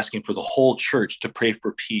 he's asking for the whole church to pray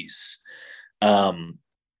for peace.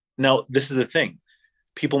 Now, this is the thing.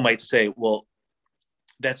 People might say, well,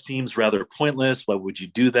 that seems rather pointless. Why would you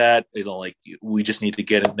do that? Like we just need to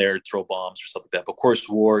get in there, throw bombs or something like that. But of course,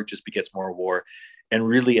 war just begets more war. And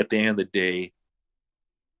really, at the end of the day,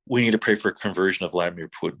 we need to pray for a conversion of Vladimir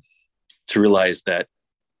Putin to realize that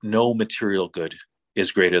no material good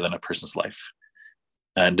is greater than a person's life.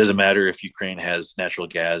 And it doesn't matter if Ukraine has natural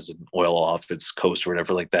gas and oil off its coast or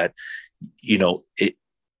whatever like that.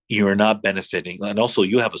 You're not benefiting. And also,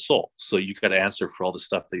 you have a soul. So you got to answer for all the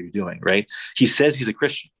stuff that you're doing, right? He says he's a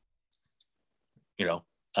Christian, so,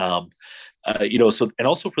 and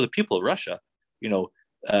also for the people of Russia,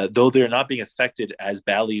 though they're not being affected as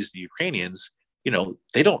badly as the Ukrainians,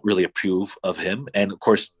 they don't really approve of him. And of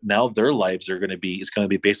course, now their lives it's going to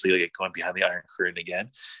be basically like going behind the Iron Curtain again.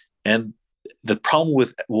 And the problem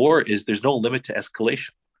with war is there's no limit to escalation.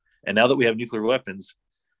 And now that we have nuclear weapons,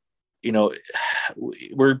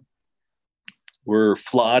 we're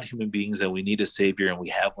flawed human beings and we need a savior, and we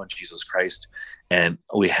have one, Jesus Christ. And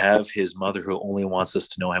we have his mother who only wants us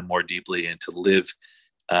to know him more deeply and to live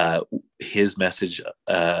his message,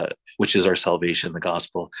 which is our salvation, the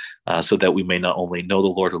gospel, so that we may not only know the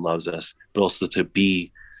Lord who loves us, but also to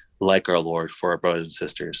be like our Lord for our brothers and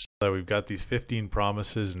sisters. We've got these 15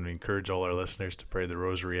 promises, and we encourage all our listeners to pray the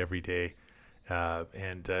rosary every day.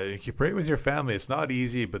 And you pray with your family. It's not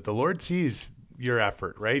easy, but the Lord sees your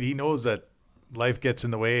effort, right? He knows that life gets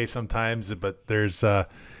in the way sometimes, but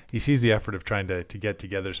he sees the effort of trying to get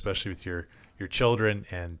together, especially with your children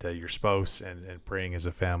and your spouse and praying as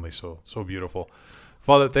a family. So beautiful.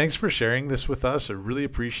 Father, thanks for sharing this with us. I really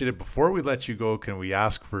appreciate it. Before we let you go, can we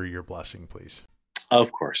ask for your blessing, please?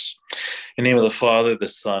 Of course. In the name of the Father, the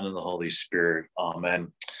Son, and the Holy Spirit.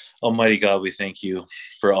 Amen. Almighty God, we thank you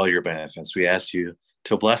for all your benefits. We ask you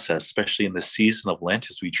to bless us, especially in the season of Lent,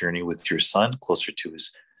 as we journey with your Son closer to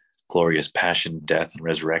his glorious passion, death, and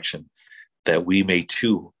resurrection, that we may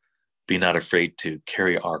too be not afraid to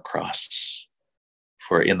carry our cross.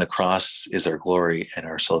 For in the cross is our glory and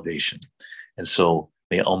our salvation. And so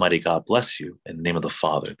may Almighty God bless you in the name of the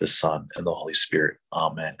Father, the Son, and the Holy Spirit.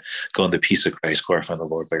 Amen. Go in the peace of Christ, glorifying the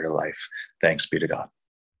Lord by your life. Thanks be to God.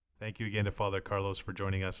 Thank you again to Father Carlos for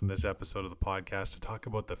joining us in this episode of the podcast to talk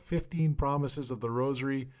about the 15 promises of the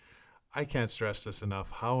Rosary. I can't stress this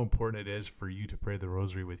enough, how important it is for you to pray the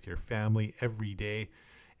Rosary with your family every day.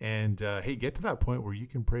 And hey, get to that point where you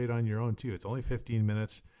can pray it on your own too. It's only 15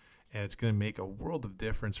 minutes. And it's going to make a world of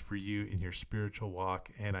difference for you in your spiritual walk.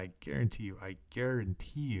 And I guarantee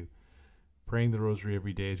you, praying the rosary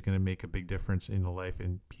every day is going to make a big difference in the life.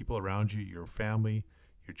 And people around you, your family,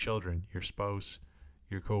 your children, your spouse,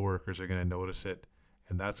 your coworkers are going to notice it.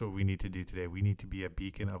 And that's what we need to do today. We need to be a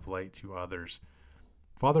beacon of light to others.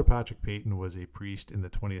 Father Patrick Peyton was a priest in the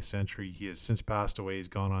 20th century. He has since passed away. He's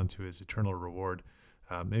gone on to his eternal reward.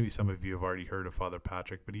 Maybe some of you have already heard of Father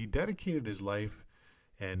Patrick, but he dedicated his life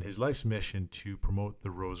and his life's mission to promote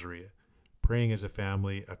the rosary, praying as a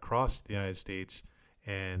family across the United States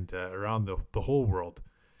and around the whole world.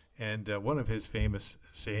 And one of his famous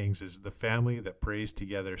sayings is, "The family that prays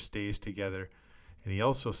together stays together." And he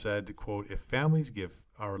also said, quote, if families give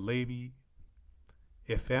Our Lady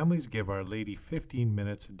 15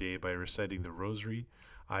 minutes a day by reciting the rosary,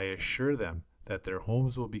 I assure them that their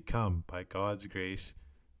homes will become, by God's grace,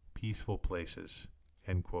 peaceful places,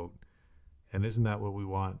 end quote. And isn't that what we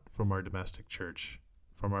want from our domestic church,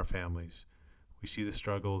 from our families? We see the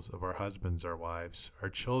struggles of our husbands, our wives, our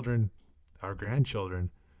children, our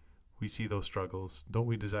grandchildren. We see those struggles. Don't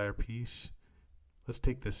we desire peace? Let's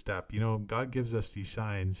take this step. God gives us these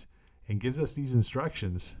signs and gives us these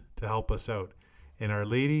instructions to help us out. And Our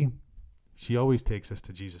Lady, she always takes us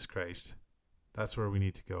to Jesus Christ. That's where we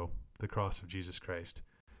need to go, the cross of Jesus Christ.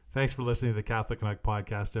 Thanks for listening to the Catholic Connect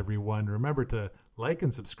podcast, everyone. Remember to like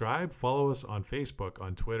and subscribe. Follow us on Facebook,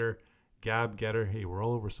 on Twitter, Gab, Getter. Hey, we're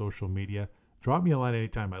all over social media. Drop me a line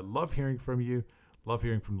anytime. I love hearing from you. Love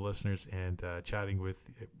hearing from the listeners and chatting with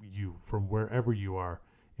you from wherever you are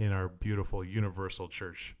in our beautiful universal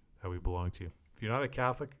church that we belong to. If you're not a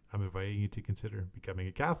Catholic, I'm inviting you to consider becoming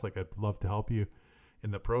a Catholic. I'd love to help you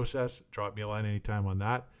in the process. Drop me a line anytime on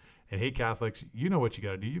that. And hey, Catholics, you know what you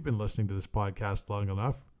got to do. You've been listening to this podcast long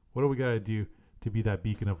enough. What do we got to do to be that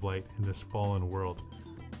beacon of light in this fallen world?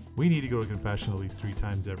 We need to go to confession at least 3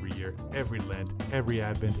 times every year, every Lent, every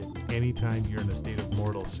Advent, and anytime you're in a state of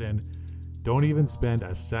mortal sin. Don't even spend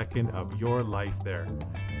a second of your life there.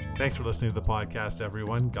 Thanks for listening to the podcast,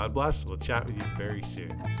 everyone. God bless. We'll chat with you very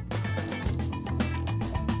soon.